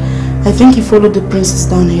guard. I think he followed the princess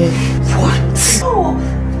down here. What? Oh,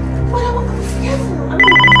 but I want to be careful.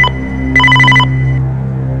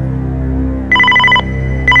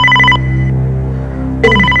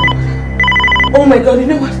 Oh my God, you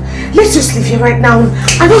know what? Let's just leave here right now.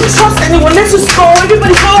 I don't trust anyone. Let's just go.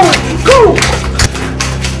 Everybody go. Go.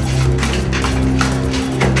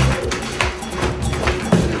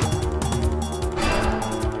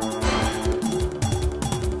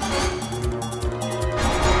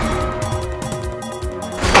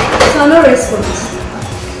 No response.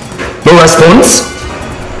 No response?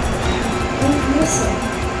 Yes, sir.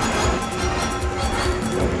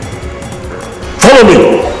 Follow me!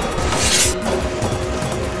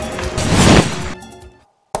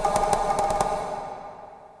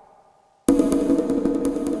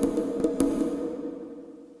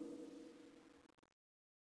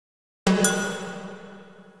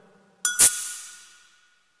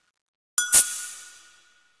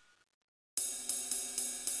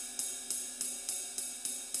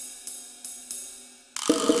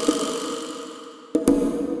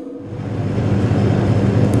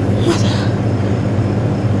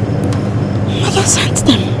 never sent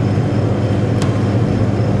them.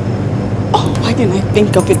 Oh, why didn't I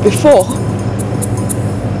think of it before?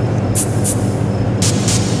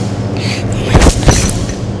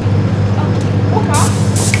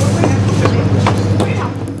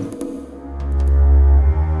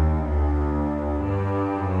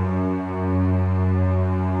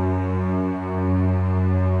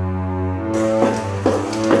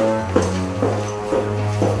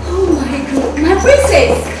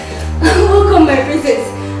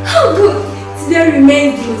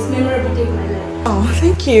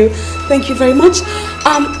 Thank you very much.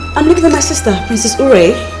 I'm looking for my sister, Princess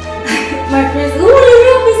Ure. My princess? Who would a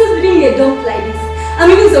real princess be doing a dump like this?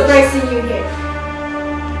 I'm even surprised seeing you here.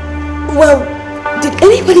 Well, did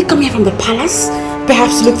anybody come here from the palace?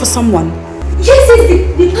 Perhaps to look for someone? Yes,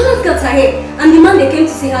 the palace guards are here. And the man they came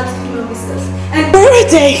to say hi to female visitors. And where are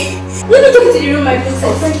they? Let me take you to the room, my princess.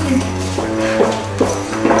 Oh, thank you.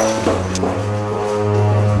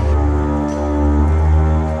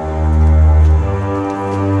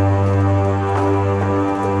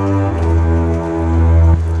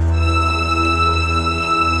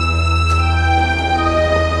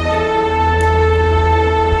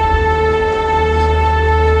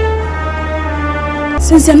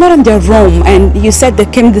 Since they're not in their room and you said they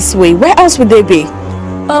came this way, where else would they be?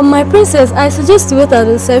 My princess, I suggest you wait at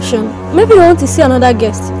the reception. Maybe you want to see another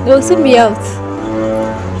guest. They will send me out.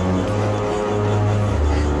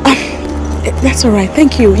 That's alright,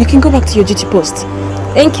 thank you. You can go back to your duty post.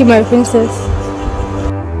 Thank you, my princess.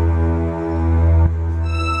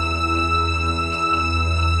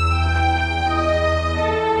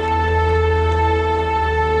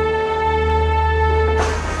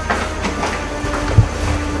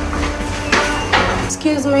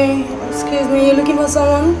 Excuse me, you're looking for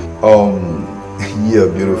someone? Yeah,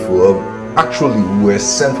 beautiful. Actually, we were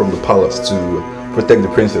sent from the palace to protect the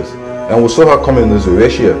princess. And we saw her coming this way.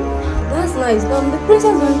 Where's she at? That's nice. The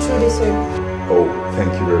princess went through this way. Oh,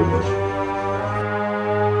 thank you very much.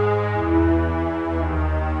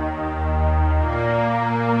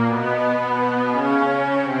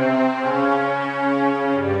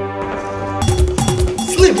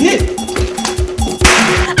 Sleep here!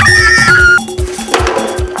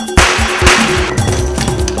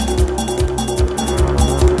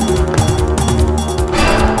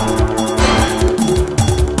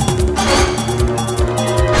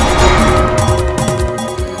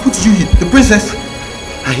 You hit the princess.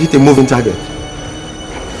 I hit a moving target.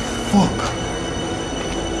 Fuck.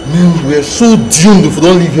 Man, we're so doomed if we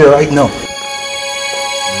don't leave here right now.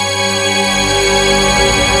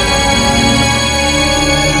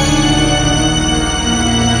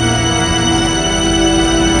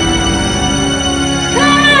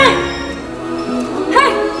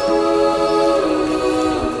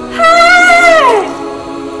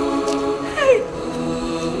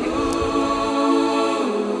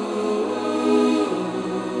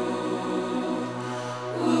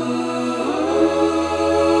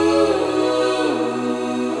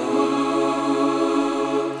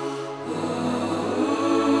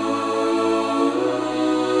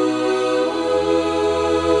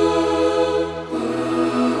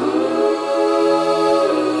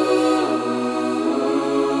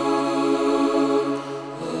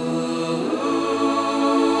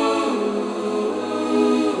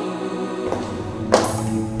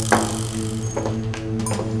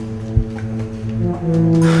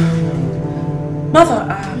 Mother,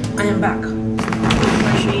 I am back.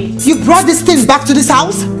 You brought this thing back to this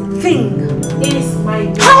house? Thing is my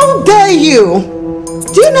daughter. How dare you?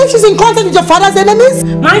 Do you know she's in contact with your father's enemies?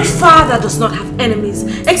 My father does not have enemies,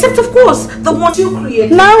 except of course the one you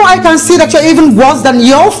created. Now I can see that you're even worse than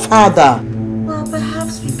your father. Well,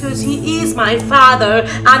 perhaps because he is my father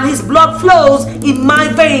and his blood flows in my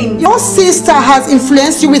veins. Your sister has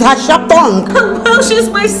influenced you with her sharp tongue. Well, she's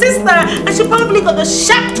my sister and she probably got the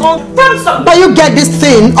sharp tongue from somebody. But you get this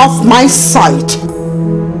thing off my sight.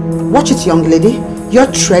 Watch it, young lady.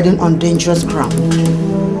 You're treading on dangerous ground.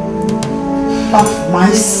 Off my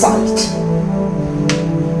sight.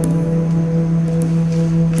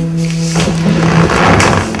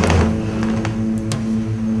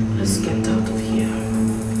 Let's get out of here.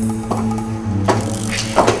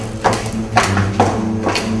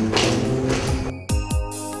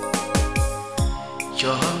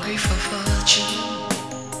 You're hungry for fortune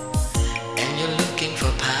and you're looking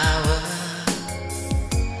for power.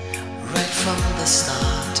 Right from the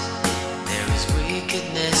start, there is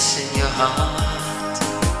wickedness in your heart.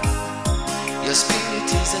 Your spirit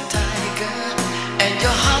is a tiger and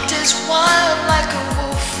your heart is wild like a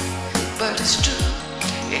wolf. But it's true,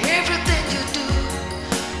 everything you do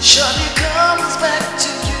surely comes back to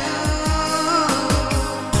you.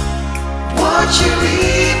 What you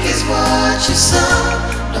reap is what you sow.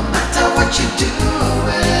 No matter what you do or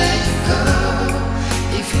where you go.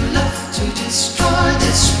 If you love to destroy,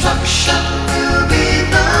 destruction will be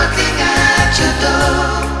knocking at your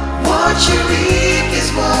door. What you reap is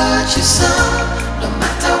what you sow. No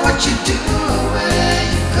matter what you do or where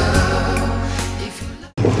you go. If you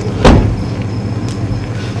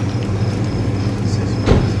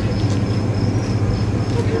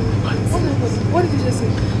What did you just say?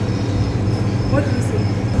 What did you say?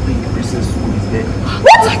 Princess Who is dead.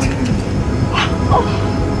 What?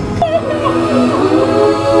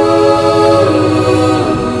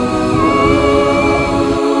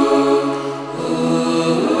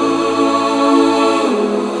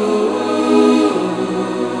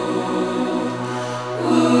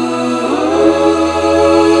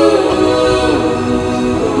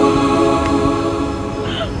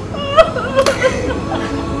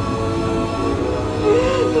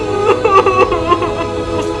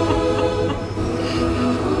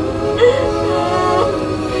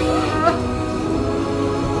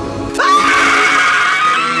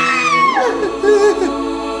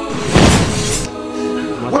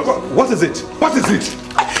 What is it? What is it?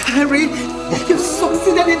 Henry, you've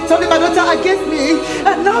succeeded in turning my daughter against me,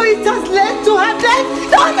 and now it has led to her death.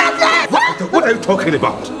 What are you talking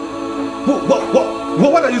about?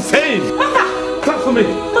 What are you saying? Mother! Talk to me.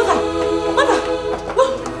 Mother!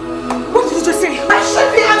 What did you just say? I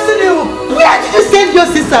should be asking you. Where did you send your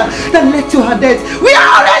sister that led to her death? We are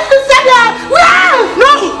already to send her! Where?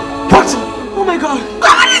 No! What? Oh my God!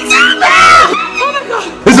 Come on and tell me! Oh my God!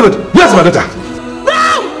 Elizabeth, where's my daughter?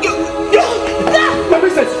 My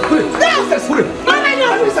princess! Princess! No,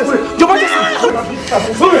 my princess! Your Majesty!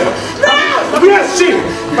 No! Where is she?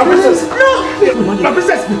 My princess! No! My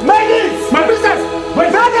princess! Magnus! My princess!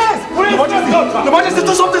 Wait! Magnus! Your Majesty,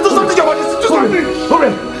 do something! Your Majesty, do something!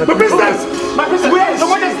 Hurry! My princess! My princess! Where is Your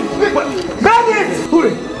Majesty! Magnus!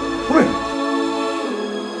 Hurry!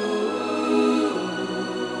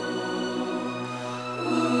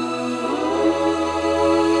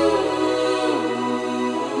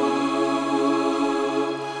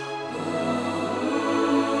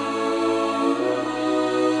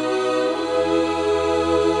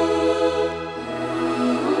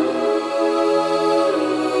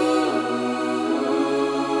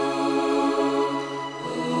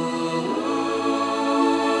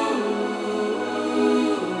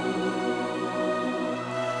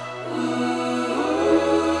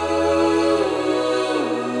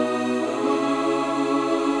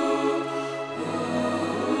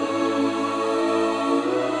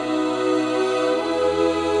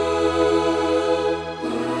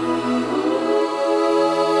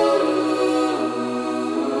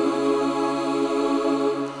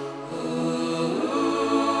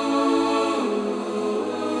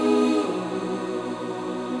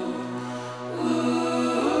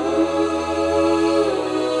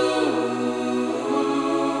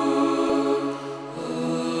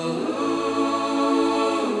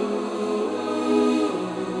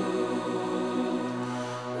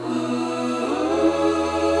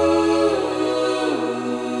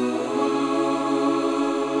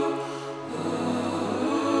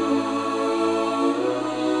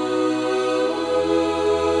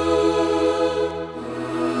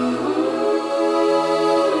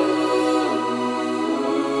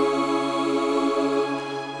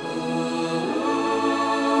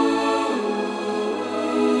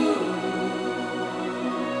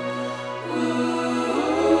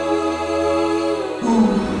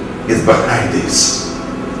 Is behind this.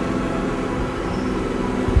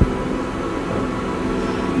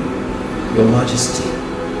 Your Majesty,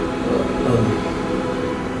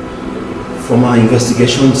 from our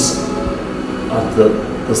investigations at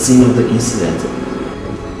the scene of the incident,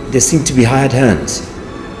 there seem to be hired hands.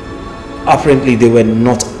 Apparently they were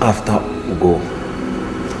not after Ugo.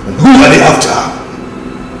 And who are they after?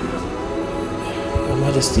 Your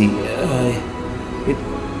Majesty,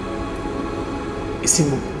 it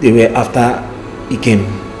seemed they were after Ikem.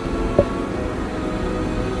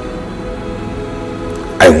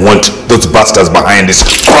 I want those bastards behind this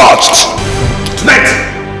crushed! Tonight!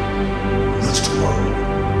 Not tomorrow.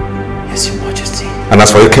 Yes, Your Majesty. And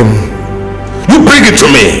as for Ikem, you bring it to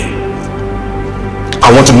me!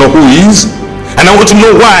 I want to know who he is, and I want to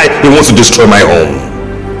know why he wants to destroy my home.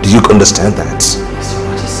 Do you understand that? Yes, Your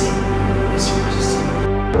Majesty. Yes, Your Majesty.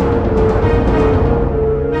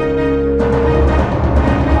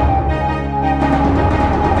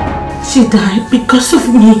 She died because of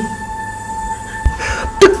me.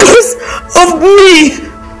 Because of me!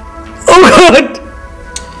 Oh God!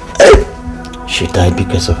 She died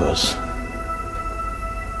because of us.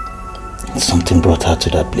 Something brought her to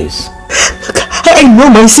that place. I know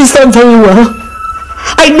my sister very well.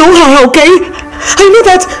 I know her, okay? I know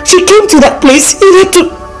that she came to that place either to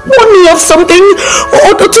warn me of something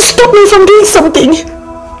or to stop me from doing something.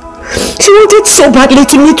 She wanted so badly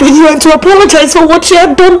to meet with you and to apologize for what she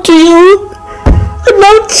had done to you. And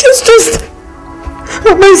now she's just...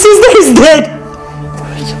 My sister is dead.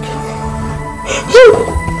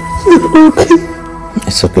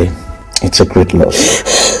 It's okay. It's a great loss.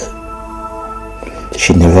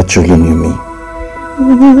 She never truly knew me.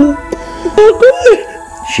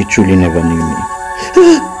 She truly never knew me.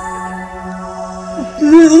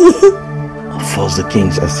 Falls the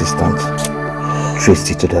king's assistant traced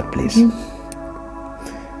you to that place.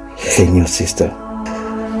 Then your sister,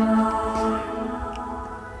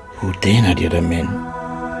 who then had the other men.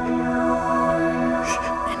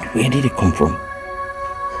 And where did it come from?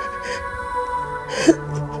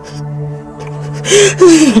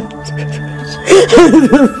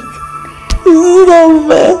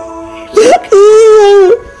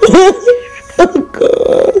 Oh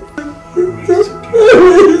God.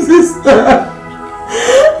 Sister.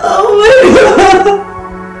 Oh my God.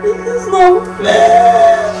 This is not fair.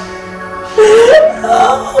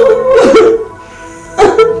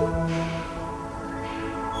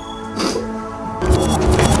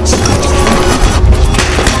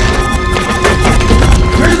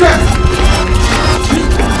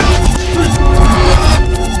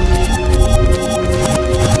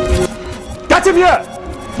 Get him here!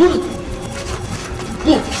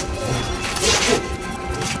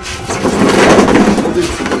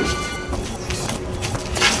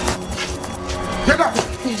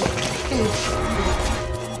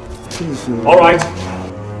 All right.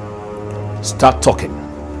 Start talking.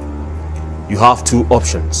 You have two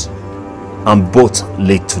options, and both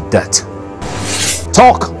lead to death.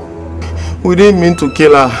 Talk! We didn't mean to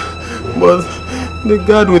kill her, but the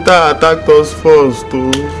guard with her attacked us first.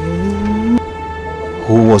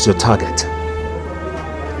 Who was your target?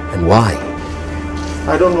 And why?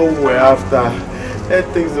 I don't know who we're after.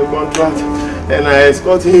 Ed takes the contract and I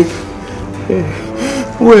escort him.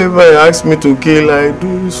 Whoever asks me to kill, I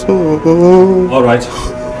do so. Alright.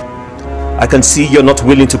 I can see you're not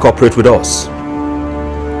willing to cooperate with us.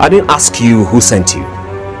 I didn't ask you who sent you.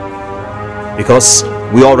 Because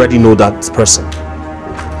we already know that person.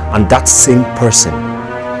 And that same person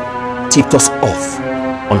tipped us off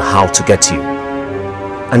on how to get you.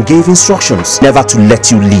 And gave instructions never to let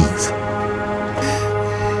you leave.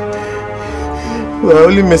 We are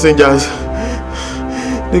only messengers.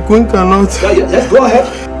 The queen cannot... Yes, go ahead.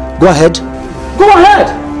 Go ahead. Go ahead.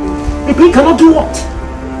 The queen cannot do what?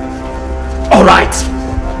 Alright.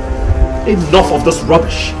 Enough of this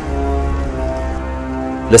rubbish.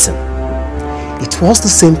 Listen. It was the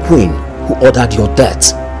same queen who ordered your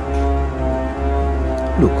death.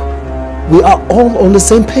 Look, we are all on the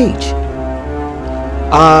same page.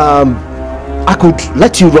 I could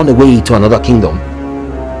let you run away to another kingdom.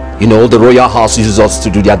 You know, the royal house uses us to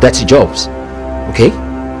do their dirty jobs. Okay?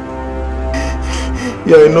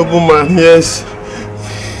 You're a nobleman, yes.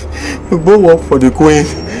 We both work for the queen.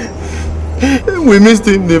 We missed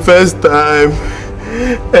him the first time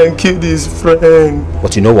and killed his friend.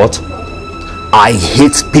 But you know what? I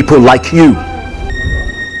hate people like you.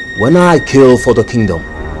 When I kill for the kingdom,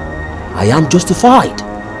 I am justified.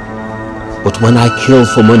 But when I kill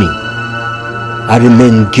for money, I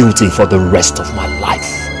remain guilty for the rest of my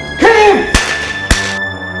life.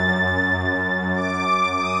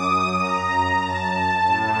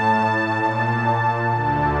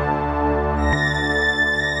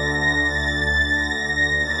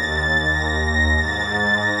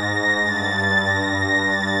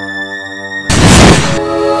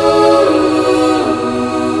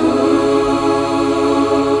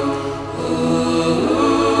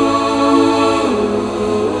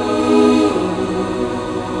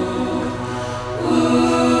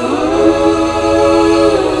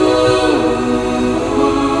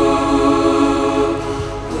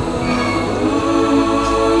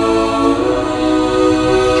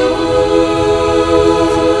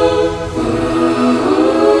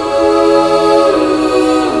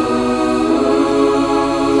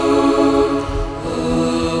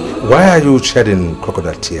 Why are you shedding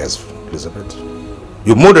crocodile tears, Elizabeth?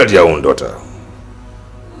 You murdered your own daughter.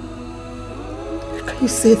 How can you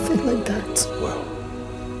say a thing like that? Well,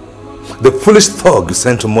 the foolish thug you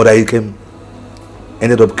sent to murder Ikem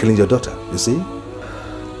ended up killing your daughter, you see?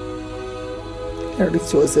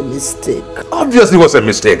 It was a mistake. Obviously it was a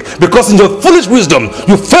mistake, because in your foolish wisdom,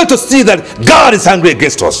 you failed to see that God is angry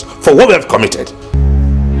against us for what we have committed.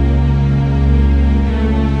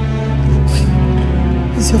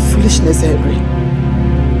 Is your foolishness, Henry.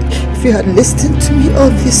 If you had listened to me, all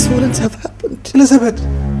this wouldn't have happened. Elizabeth,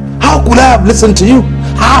 how could I have listened to you?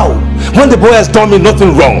 How? When the boy has done me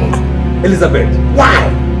nothing wrong. Elizabeth, why?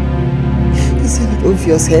 Isn't it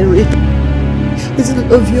obvious, Henry? Isn't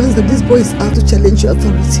it obvious that this boy is out to challenge your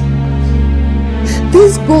authority?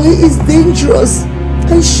 This boy is dangerous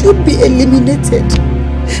and should be eliminated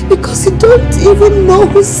because you don't even know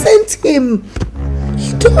who sent him.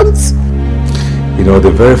 You don't. You know,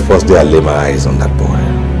 the very first day I laid my eyes on that boy,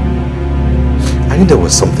 I knew there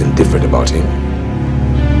was something different about him.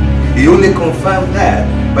 He only confirmed that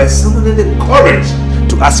by summoning the courage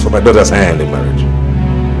to ask for my daughter's hand in marriage.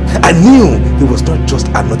 I knew he was not just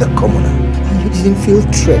another commoner. And you didn't feel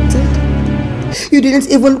threatened? You didn't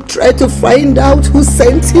even try to find out who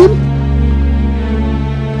sent him?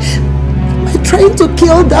 By trying to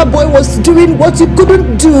kill that boy was doing what you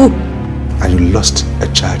couldn't do. And you lost a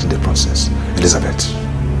child in the process, Elizabeth.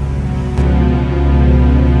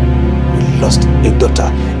 We lost a daughter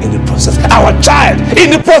in the process. Our child in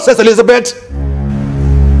the process, Elizabeth.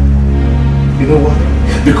 You know what?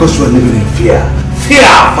 Because you are living in fear.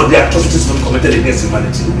 Fear for the atrocities not committed against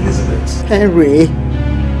humanity, Elizabeth. Henry,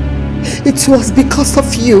 it was because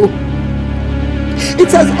of you.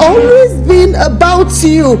 It has always been about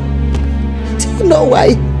you. Do you know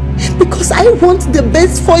why? Because I want the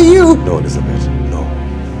best for you. No, Elizabeth, no.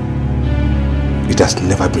 It has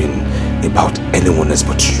never been about anyone else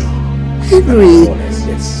but you. Henry.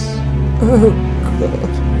 Yes. Oh, God.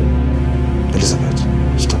 Elizabeth,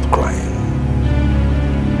 stop crying.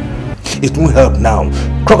 It won't help now.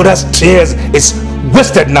 Crocodile's tears is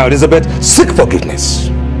wasted now, Elizabeth. Seek forgiveness.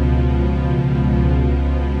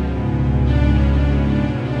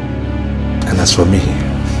 And as for me,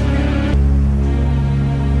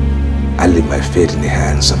 I leave my fate in the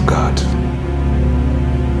hands of God.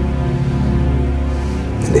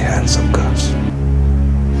 In the hands of God.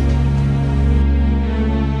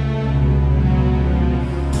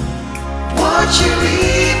 What you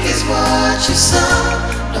reap is what you sow.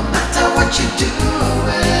 No matter what you do or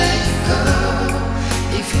where you go.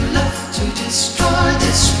 If you love to destroy,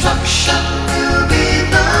 destruction will be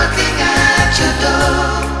knocking at your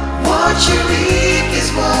door. What you reap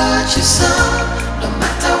is what you sow. No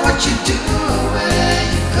matter what you do or where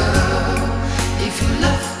you go. If you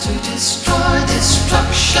love to destroy,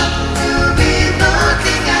 destruction will be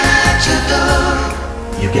knocking at your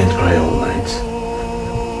door. You can't cry all night.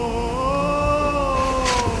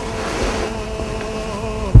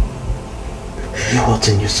 You're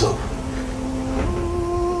hurting yourself.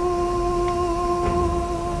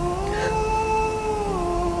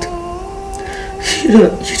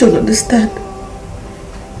 You don't understand.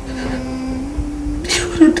 You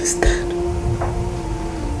don't understand.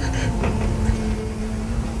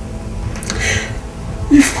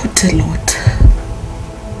 We fought a lot.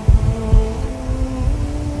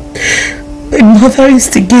 My mother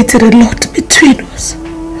instigated a lot between us.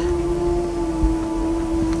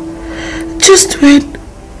 Just when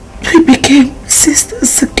we became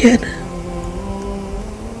sisters again.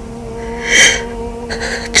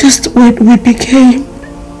 Just when we became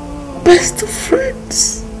best of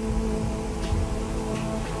friends.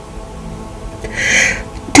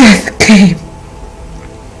 Death came.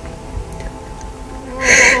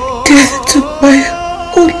 Death took my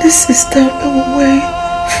only sister away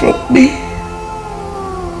from me.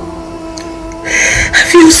 I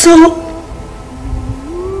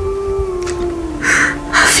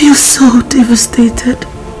feel so devastated.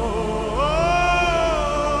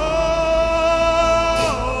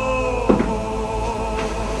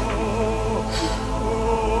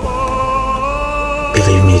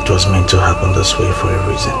 Believe me, it was meant to happen this way for a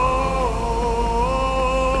reason.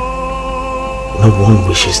 No one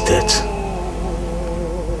wishes death.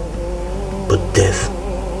 But death,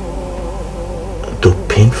 though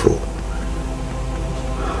painful,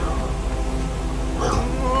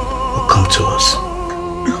 will come to us.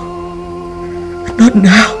 Not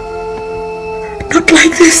now. Not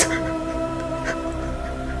like this.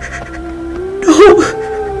 No.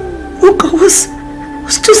 Uka was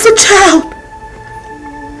just a child.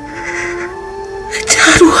 A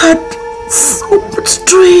child who had so much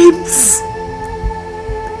dreams.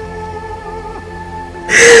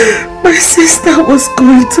 My sister was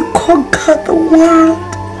going to conquer the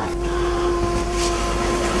world.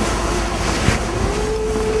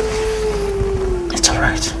 It's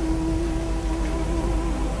alright.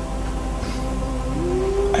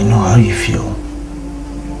 I know how you feel.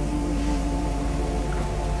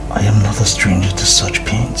 I am not a stranger to such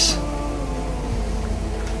pains.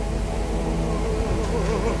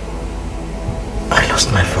 I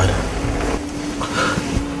lost my father.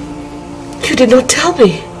 did not tell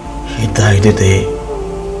me. He died the day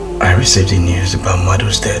I received the news about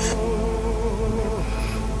Madu's death.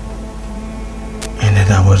 And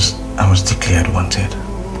then I was declared wanted.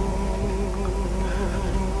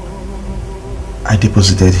 I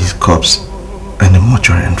deposited his corpse in the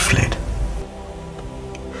mortuary and fled.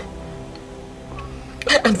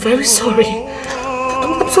 I'm very sorry.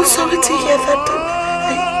 I'm so sorry to hear that.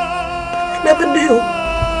 I never knew.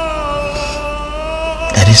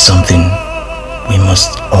 That is something we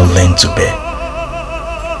must all learn to bear.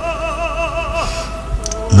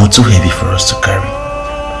 Not too heavy for us to carry.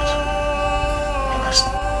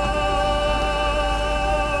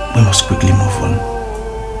 We must quickly move on.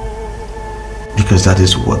 Because that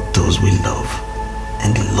is what those we love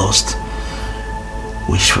and lost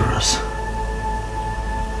wish for us.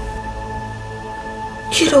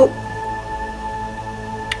 You know,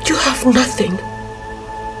 you have nothing.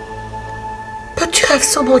 But you have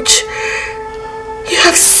so much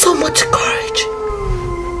courage.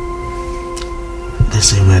 They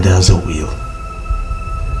say where there's a will,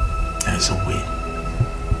 there's a way.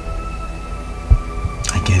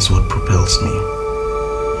 I guess what propels me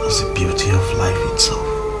is the beauty of life itself.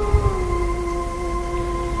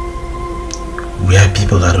 We are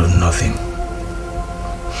people that have nothing,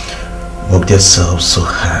 work themselves so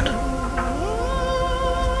hard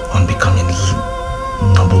on becoming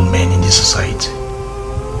noble men in this society.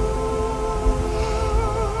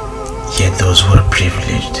 Yet those who are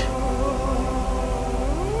privileged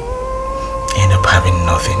end up having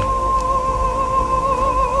nothing.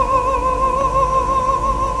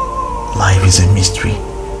 Life is a mystery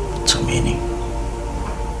to many.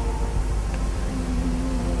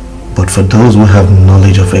 But for those who have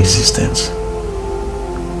knowledge of existence,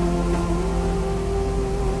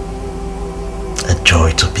 a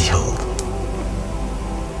joy to behold,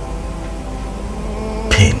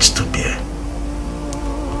 pains to bear,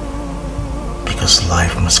 because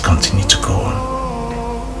life must continue to go on,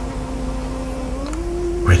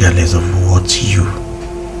 regardless of what you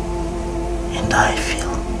and I feel.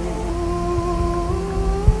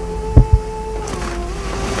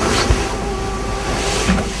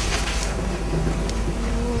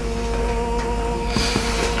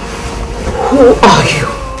 Who are you?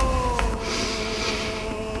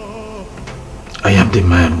 I am the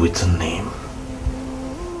man with a name,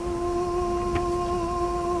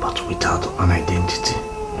 but without an identity.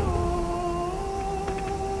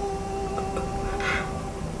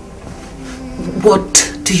 What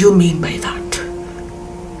do you mean by that?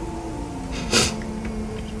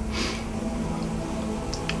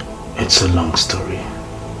 It's a long story.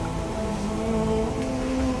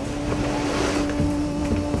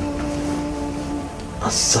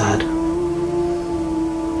 As sad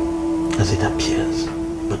as it appears,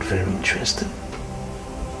 but very interesting.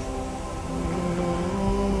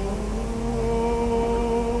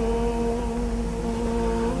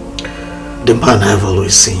 The man I've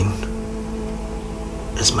always seen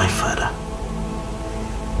is my father.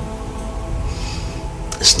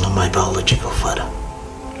 It's not my biological father.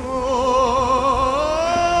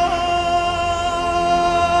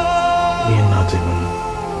 We are not even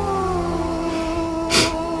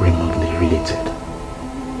remotely related.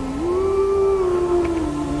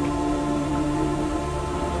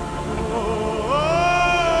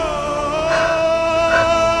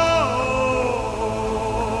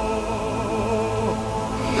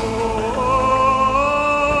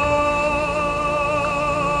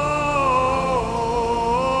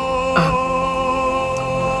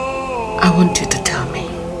 I want you to tell me.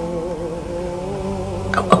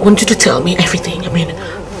 I want you to tell me everything. I mean,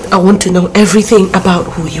 I want to know everything about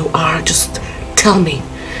who you are. Just tell me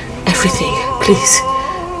everything, please.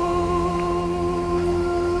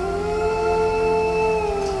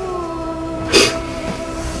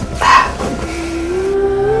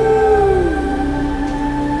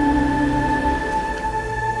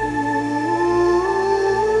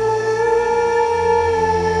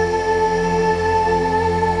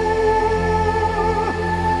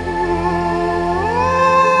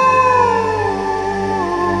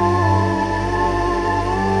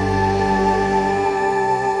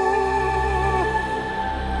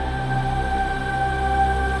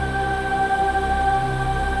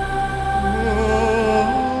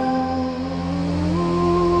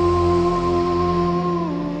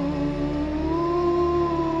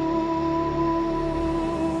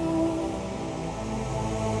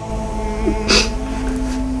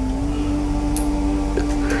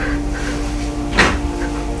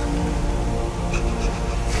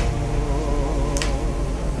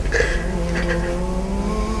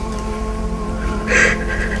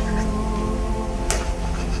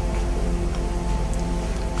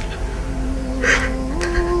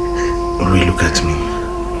 at me.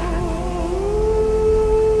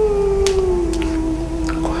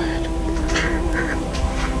 Quiet.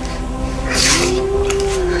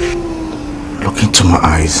 Look into my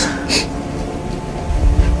eyes.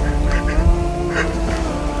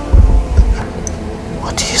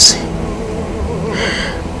 What do you see?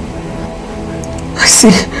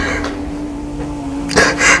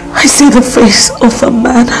 I see the face of a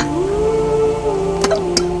man that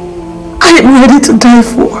I am ready to die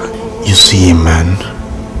for. You see a man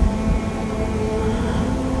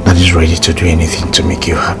that is ready to do anything to make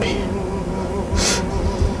you happy.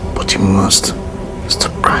 But you must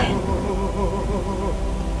stop crying.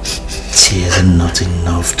 Tears are not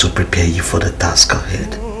enough to prepare you for the task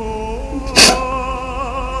ahead.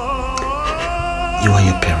 You are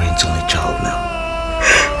your parents' only child now.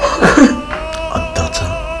 A daughter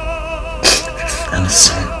and a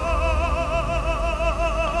son.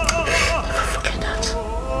 Never forget that.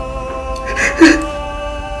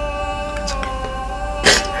 It's okay.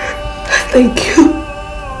 Thank you.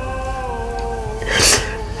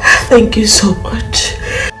 Thank you so much.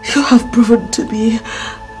 You have proven to be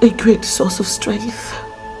a great source of strength.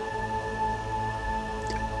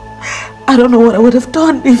 I don't know what I would have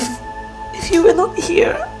done if you were not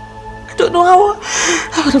here. I don't know how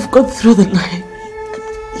I would have gone through the night.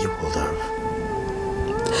 You would have.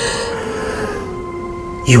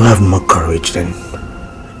 You have more courage than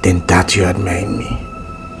that you admire in me.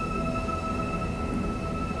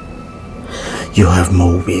 You have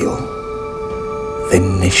more will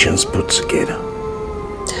than nations put together.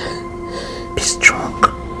 Be strong.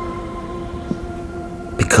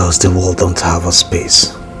 Because the world don't have a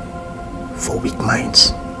space for weak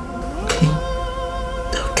minds.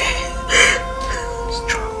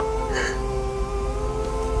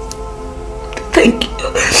 Thank you.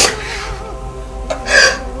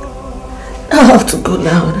 I'll have to go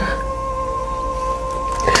now.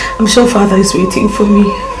 I'm sure Father is waiting for me.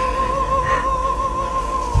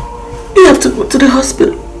 We have to go to the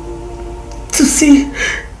hospital to see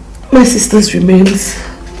my sister's remains.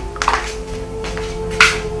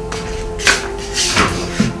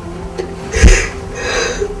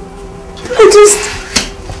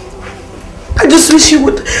 I just wish you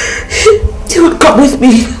would come with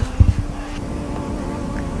me.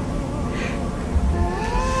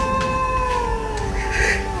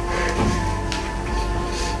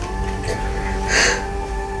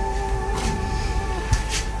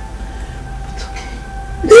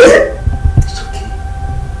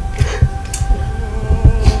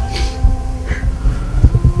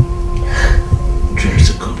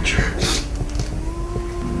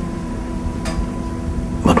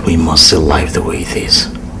 We must see life the way it is.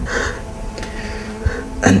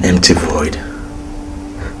 An empty void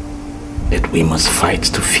that we must fight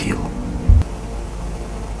to fill.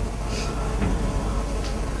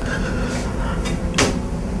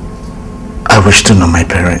 I wish to know my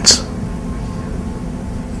parents.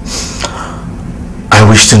 I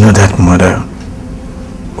wish to know that mother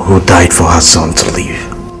who died for her son to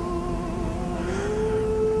live.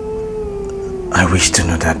 I wish to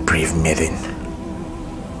know that brave maiden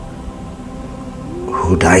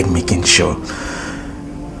who died making sure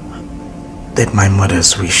that my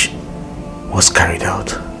mother's wish was carried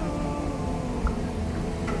out.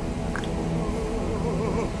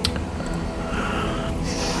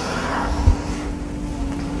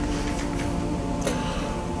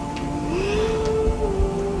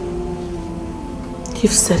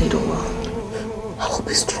 You've said it all. I will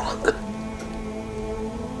be strong.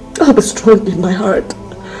 I'll be strong in my heart.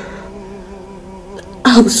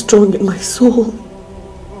 I'll be strong in my soul.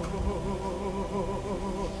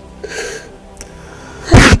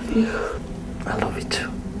 I love you too.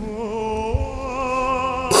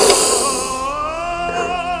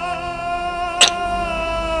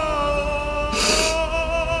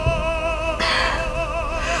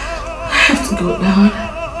 I have to go now.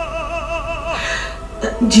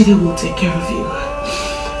 Jide will take care of you.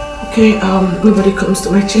 Okay, nobody comes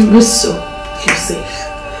to my chambers, so you're safe.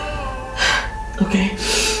 Okay?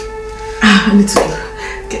 I need to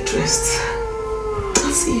get dressed.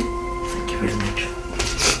 I'll see you. Thank you very much.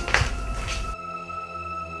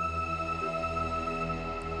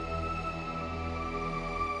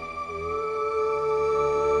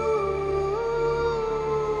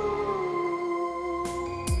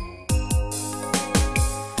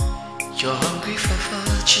 You're hungry for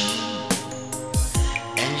fortune,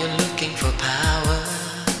 and you're looking for power.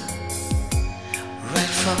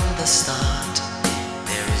 Right from the start,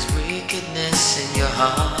 there is wickedness in your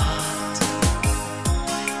heart.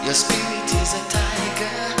 Your spirit is a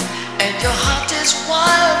tiger, and your heart is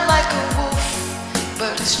wild like a wolf.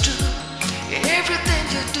 But it's true,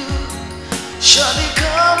 you do surely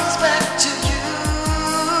comes back to you.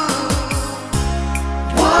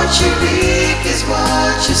 What you reap is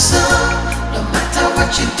what you sow, no matter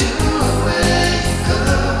what you do or where you go.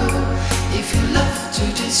 If you love to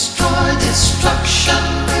destroy, destruction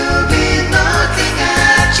will be knocking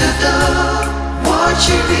at your door. What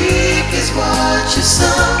you reap is what you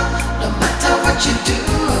sow, no matter what you do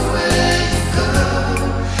or where you go.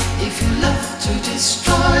 If you love to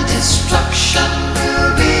destroy, destruction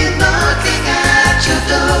will be knocking at your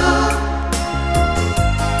door.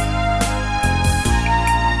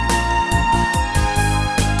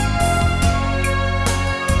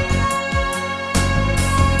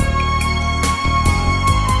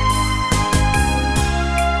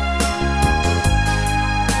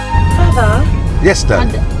 Father? Yes, Dad.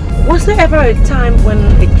 Was there ever a time when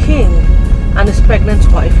a king and his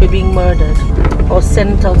pregnant wife were being murdered or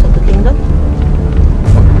sent out of the kingdom?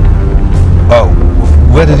 Oh,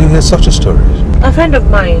 where did you hear such a story? A friend of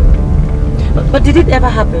mine. But did it ever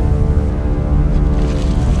happen?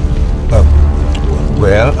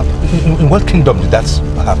 Well, in what kingdom did that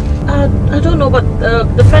happen? I don't know, but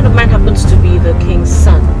the friend of mine happens to be the king's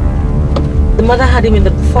son. The mother had him in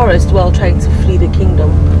the forest while trying to flee the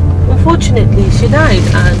kingdom. Unfortunately, she died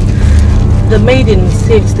and the maiden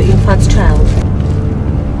saved the infant's child.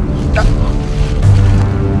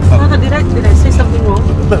 Father, did I say something wrong?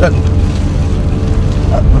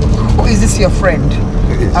 Who is this your friend?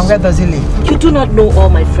 And where does he live? You do not know all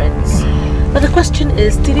my friends. But the question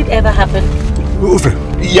is, did it ever happen?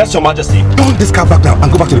 Yes, Your Majesty. Don't discard back now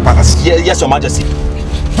and go back to the palace. Yes, Your Majesty.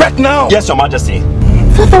 Right now! Yes, Your Majesty.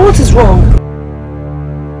 Father, what is wrong?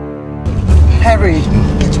 Harry,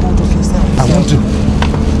 get hold of yourself. I want to.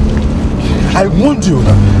 I warned you.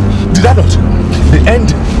 Did I not? The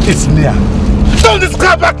end is near. Don't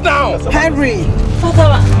discard back now! Henry! Father,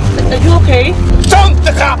 are you okay? Don't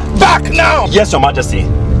discard back now! Yes, Your Majesty.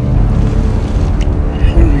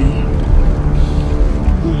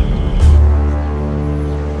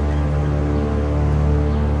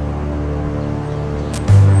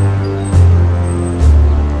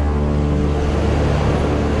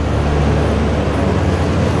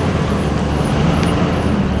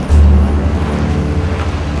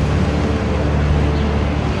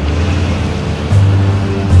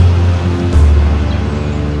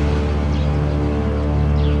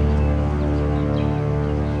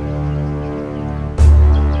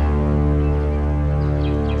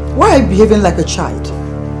 Why are you behaving like a child?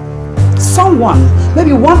 Someone,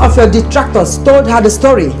 maybe one of your detractors, told her the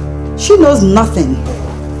story. She knows nothing.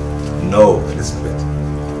 No, Elizabeth.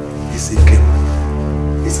 It's Ikem.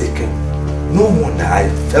 It's Ikem. No wonder I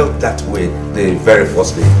felt that way the very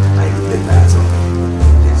first day I laid my eyes on her.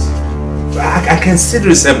 Yes. I can see the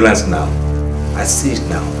resemblance now. I see it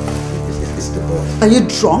now. It's the boy. Are you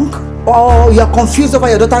drunk? Or you're confused over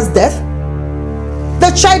your daughter's death?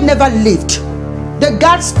 The child never lived. The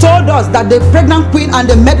guards told us that the pregnant queen and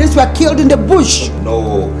the maidens were killed in the bush.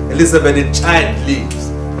 No, Elizabeth, the child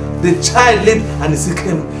lives. The child lived and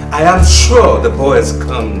Ezekiel, I am sure the boy has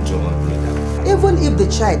come to hunt me down. Even if the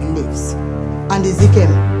child lives and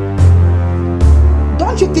Ezekiel,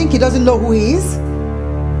 don't you think he doesn't know who he is?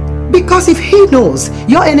 Because if he knows,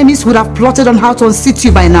 your enemies would have plotted on how to unseat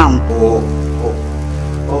you by now. Oh,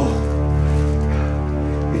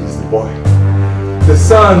 it is the boy. The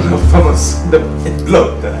son of Thomas, the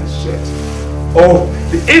blood that I shed. Oh,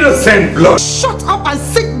 the innocent blood. Shut up and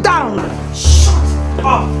sit down. Shut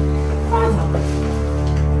up. Father.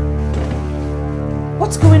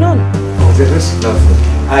 What's going on? Oh, there is nothing.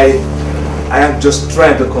 I am just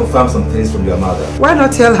trying to confirm some things from your mother. Why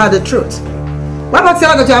not tell her the truth? Why not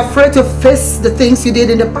tell her that you're afraid to face the things you did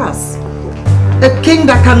in the past? A king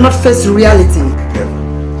that cannot face reality.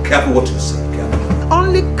 Careful what you say.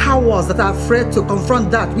 Only cowards that are afraid to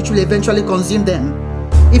confront that which will eventually consume them.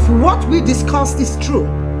 If what we discussed is true,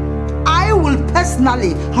 I will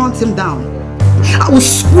personally hunt him down. I will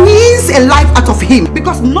squeeze a life out of him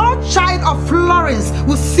because no child of Florence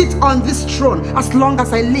will sit on this throne as long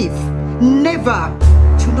as I live. Never.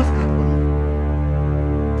 It will not happen.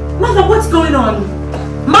 Mother, what's going on?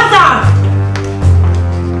 Mother!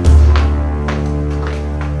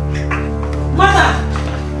 Mother!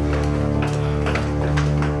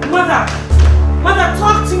 Mother,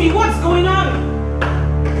 talk to me. What's going on?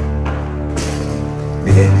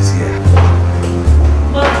 The end is here.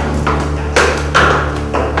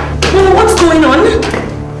 Mother, what's going on?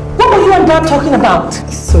 What were you and Dad talking about?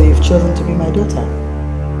 So you've chosen to be my daughter.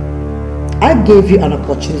 I gave you an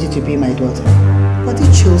opportunity to be my daughter, but you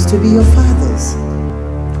chose to be your father's.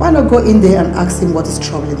 Why not go in there and ask him what is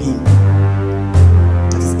troubling him?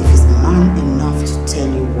 That is, if he's man enough to tell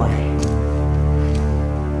you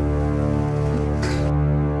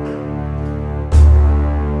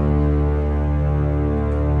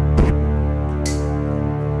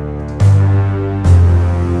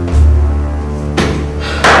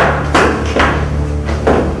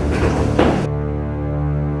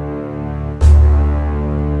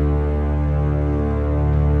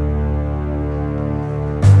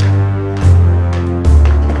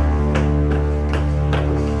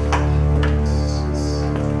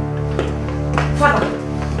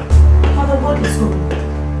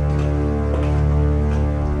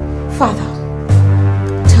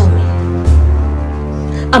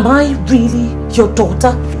Am I really your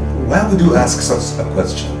daughter? Why would you ask such a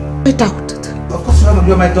question? I doubt it. Of course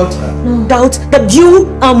you're my daughter. No. Doubt that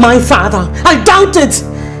you are my father. I doubt it.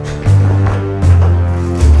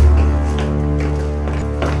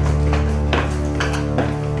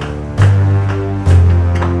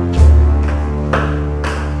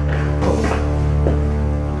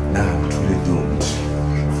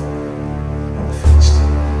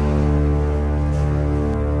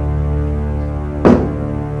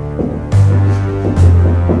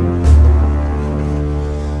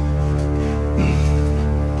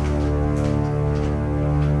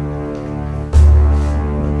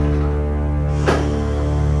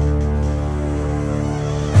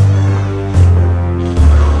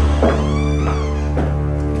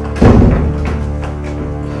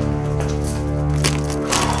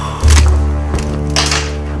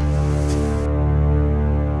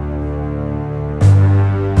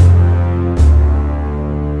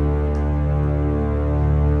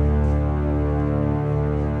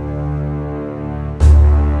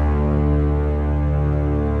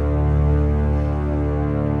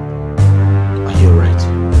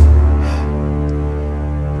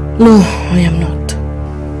 No, I am not.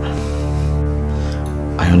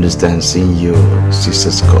 I understand seeing your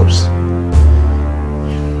sister's corpse.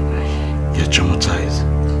 You're traumatized.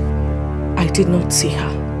 I did not see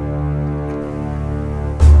her.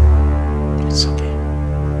 It's okay.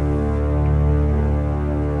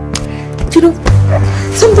 Do you know,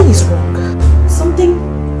 something is wrong. Something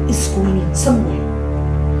is going on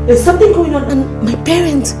somewhere. There's something going on and my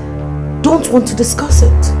parents don't want to discuss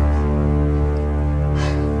it.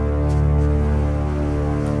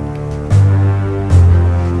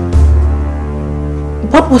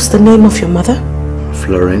 What was the name of your mother?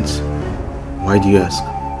 Florence. Why do you ask?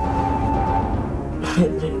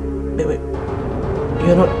 Wait.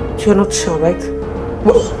 You're not sure, right?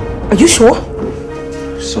 Well, are you sure?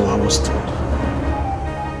 So I was told.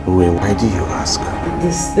 Wait, why do you ask?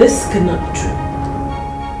 This cannot be true.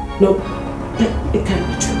 No, it can't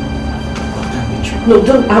be true. What can be true? No,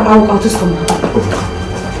 don't. I'll just come now.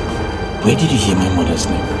 Where did you hear my mother's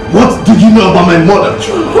name? What do you know about my mother?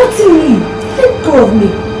 You're hurting me. Let go of me.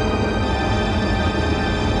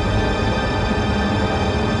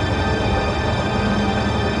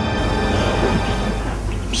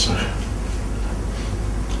 I'm sorry.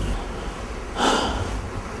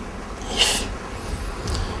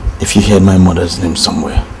 If you heard my mother's name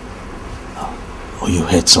somewhere, or you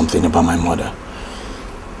heard something about my mother,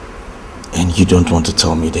 and you don't want to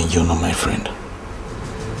tell me, then you're not my friend.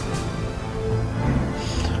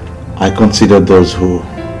 I consider those who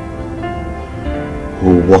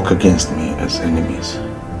work against me as enemies.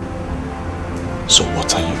 So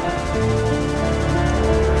what are you?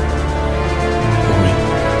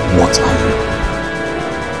 What are you?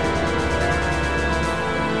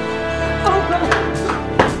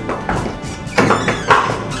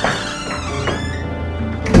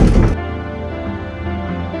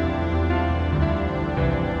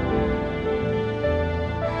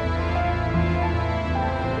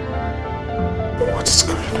 What is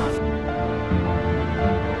going on?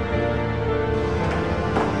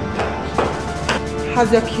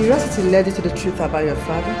 Has your curiosity led you to the truth about your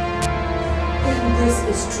father? This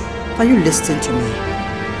is true. Are you listening to me?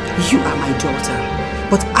 You are my daughter,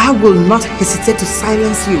 but I will not hesitate to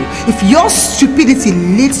silence you if your stupidity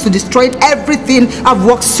leads to destroying everything I've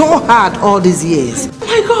worked so hard all these years. Oh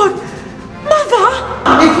my God! Mother!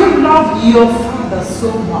 If you love your father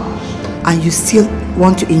so much and you still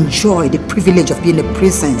want to enjoy the privilege of being a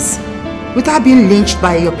princess without being lynched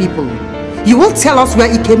by your people, you will tell us where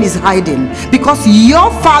Ikem is hiding because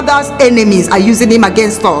your father's enemies are using him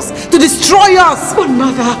against us to destroy us. But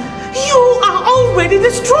mother, you are already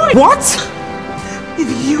destroyed. What? If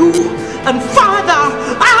you and father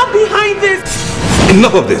are behind this.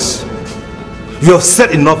 Enough of this. You have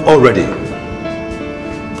said enough already.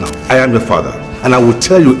 Now, I am your father and I will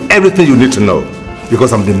tell you everything you need to know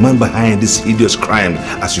because I'm the man behind this hideous crime,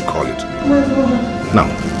 as you call it. My God. Now,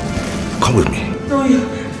 come with me. No,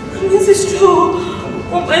 this is true.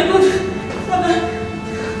 Oh my God. Father.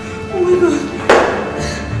 Oh my God.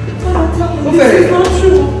 Father, tell me this is not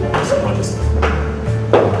true.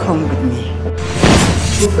 Come with me.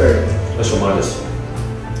 That's your Majesty.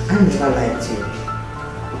 I never liked you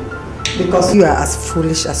because you are as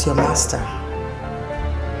foolish as your master.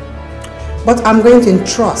 But I'm going to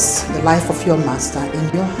entrust the life of your master in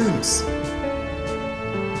your hands.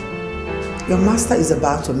 Your master is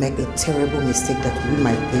about to make a terrible mistake that we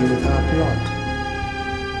might pay with our blood.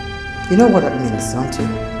 You know what that means, don't you?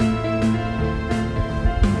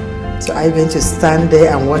 So are you going to stand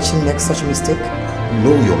there and watch him make such a mistake?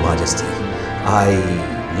 No, Your Majesty. I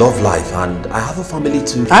love life and I have a family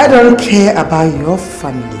too. I don't care about your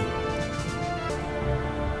family.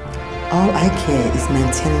 All I care is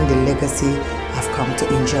maintaining the legacy I've come to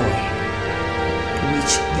enjoy,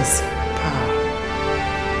 which is power.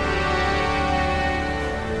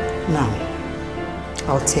 Now,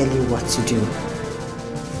 I'll tell you what to do.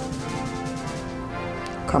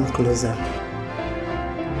 Come closer.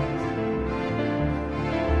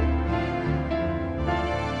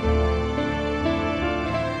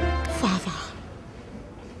 Father,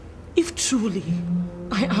 if truly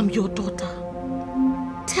I am your daughter,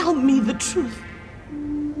 tell me the truth.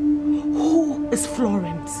 Who is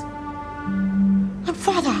Florence? And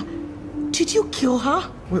Father, did you kill her?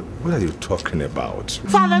 What are you talking about?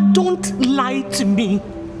 Father, don't lie to me.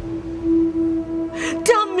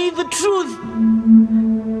 Tell me the truth.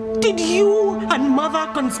 Did you and Mother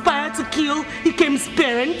conspire to kill Ikem's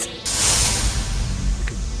parent?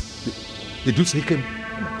 Did you say Ikem?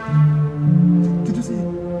 Did you say?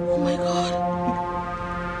 Oh my God.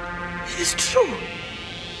 It is true.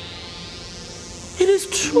 It is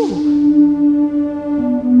true.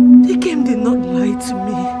 Ikem did not lie to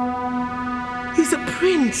me. He's a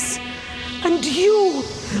prince. And you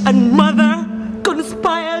and Mother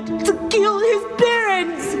conspired to kill his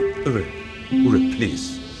parents. Ure,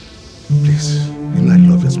 please. Please. You know I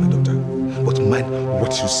love you as my daughter. But mind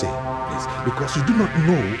what you say, please. Because you do not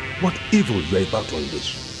know what evil you are about to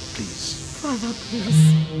unleash. Please. Father, please.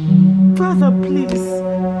 Father, please.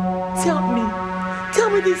 Tell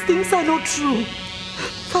me these things are not true.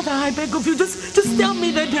 Father, I beg of you, just tell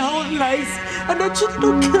me that they are all lies and that you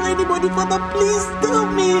don't kill anybody. Father, please tell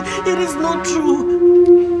me it is not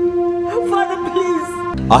true. Father, please.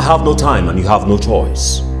 I have no time and you have no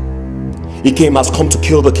choice. Ikem has come to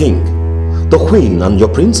kill the king, the queen and your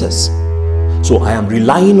princess. So I am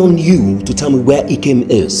relying on you to tell me where Ikem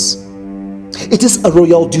is. It is a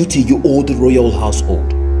royal duty you owe the royal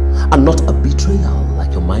household and not a betrayal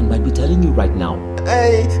like your mind might be telling you right now.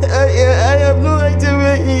 I have no idea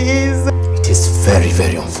where he is. It is very,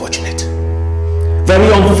 very unfortunate.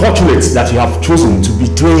 Very unfortunate that you have chosen to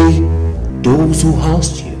betray those who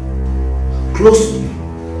housed you, clothed you,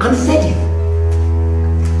 and fed you.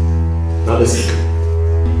 Now listen.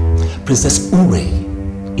 Princess Ure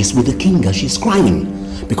is with the king and she's crying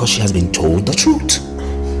because she has been told the truth.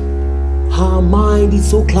 Her mind is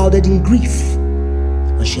so clouded in grief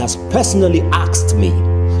and she has personally asked me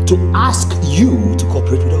to ask you to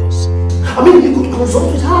cooperate with us. I mean, you could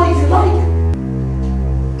consult with her if you like.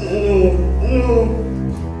 No.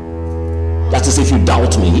 That is if you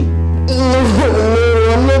doubt me. No,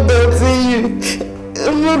 I'm not doubting you.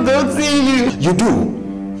 I'm not doubting you. You do?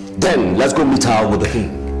 Then let's go meet her with the king.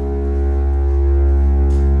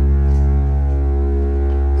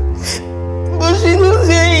 But she knows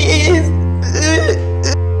where he is.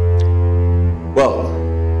 Well,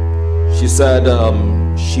 she said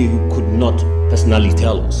she could not personally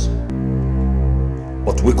tell us.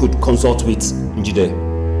 But we could consult with Njide.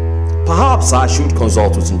 Perhaps I should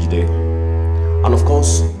consult with Njide. And of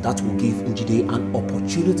course, that will give Njide an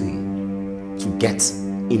opportunity to get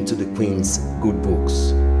into the Queen's good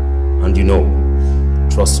books. And you know,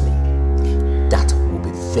 trust me, that will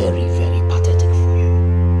be very, very pathetic for you.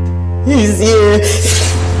 He's here.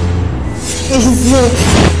 He's here.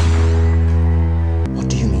 What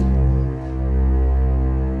do you mean?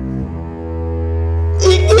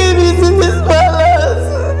 He came into this palace.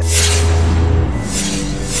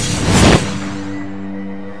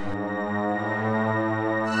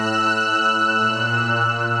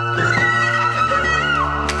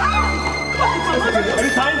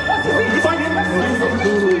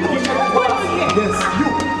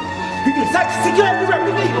 Secure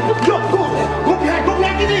everywhere. Go behind. Go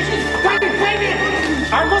behind. Find him.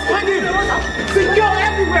 I must find him. Secure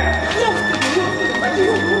everywhere.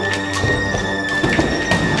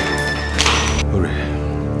 Ure,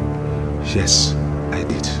 yes, I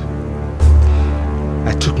did. I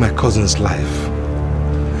took my cousin's life,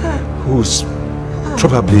 who's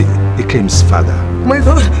probably Ikem's father. My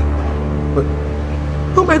God.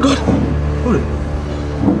 Oh my God. Ure.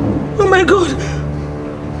 Oh my God.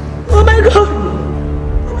 Oh my God!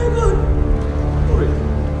 Oh my God!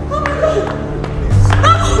 Oh my God!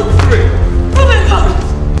 Oh my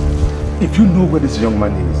God! If you know where this young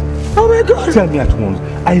man is, oh my God! Tell me at once.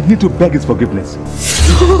 I need to beg his forgiveness.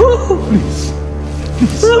 Please.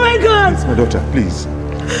 Oh my God! Please, my daughter, please.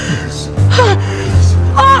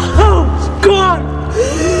 Oh God!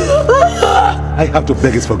 I have to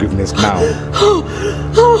beg his forgiveness now.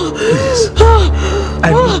 Please.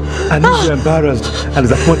 I know you're embarrassed and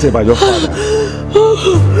disappointed by your father.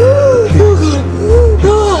 Please.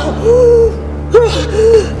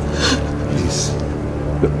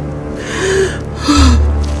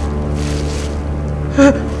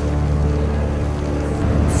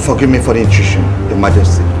 Forgive me for the intrusion, Your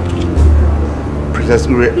Majesty. Princess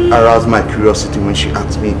Ure aroused my curiosity when she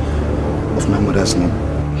asked me of my mother's name.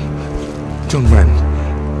 Young man,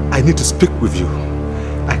 I need to speak with you.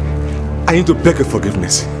 I need to beg your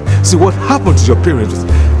forgiveness. See, what happened to your parents was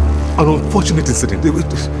an unfortunate incident.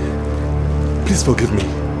 Please forgive me.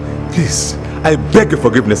 Please. I beg your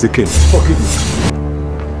forgiveness, Ikem. Forgive me.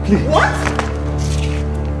 Please. What?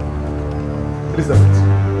 Elizabeth.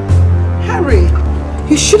 Harry,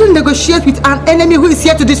 you shouldn't negotiate with an enemy who is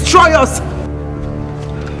here to destroy us.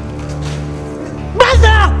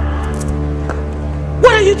 Mother!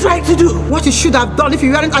 What are you trying to do? What you should have done if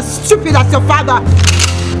you weren't as stupid as your father.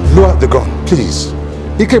 Lower the gun, please.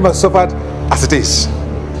 Ikem has suffered as it is.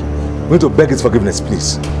 We need to beg his forgiveness,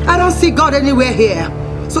 please. I don't see God anywhere here.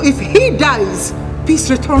 So if he dies, peace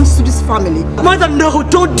returns to this family. Mother, no,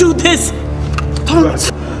 don't do this.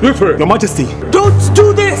 Don't. Look for it. Your Majesty. Don't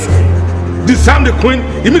do this. Disarm the queen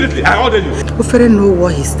immediately. I order you. Ufere know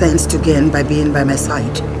what he stands to gain by being by my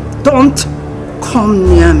side. Don't come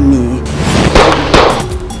near me.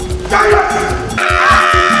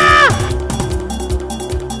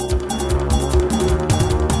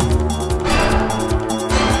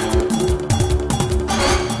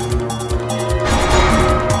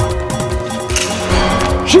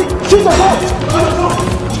 She's a horse!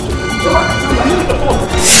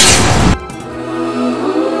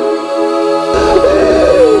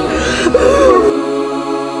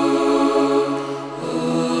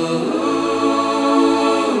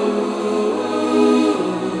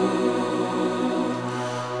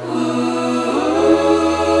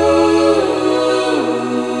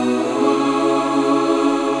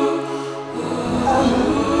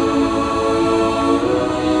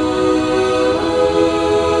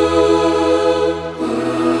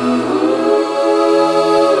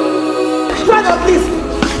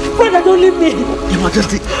 Your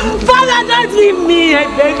Majesty. Father, don't leave me. I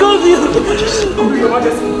beg of you. Your Majesty. Your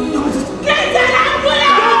Majesty. Your Majesty. Get an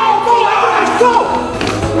ambulance! Go!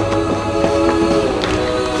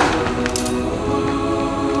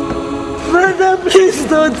 Brother, please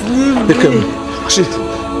don't leave me.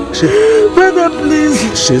 Brother, please.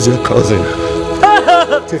 She's your cousin.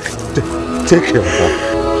 Take care of her.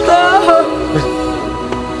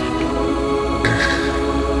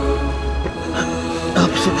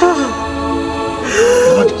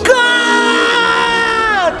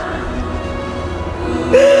 God!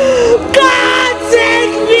 God,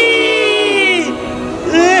 take me!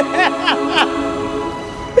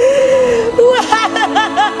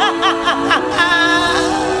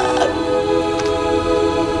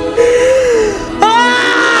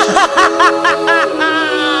 God!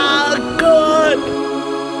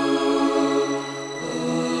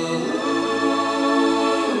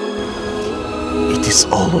 It is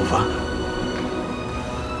all over.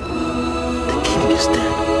 Is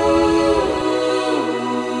dead.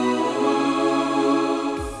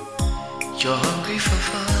 You're hungry for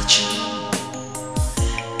fortune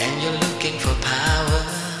and you're looking for power.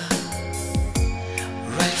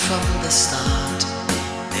 Right from the start,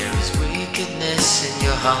 there is wickedness in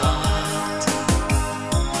your heart.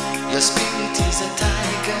 Your spirit is a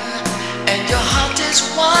tiger and your heart is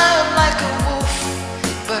wild like a wolf.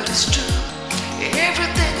 But it's true,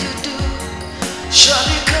 everything you do, surely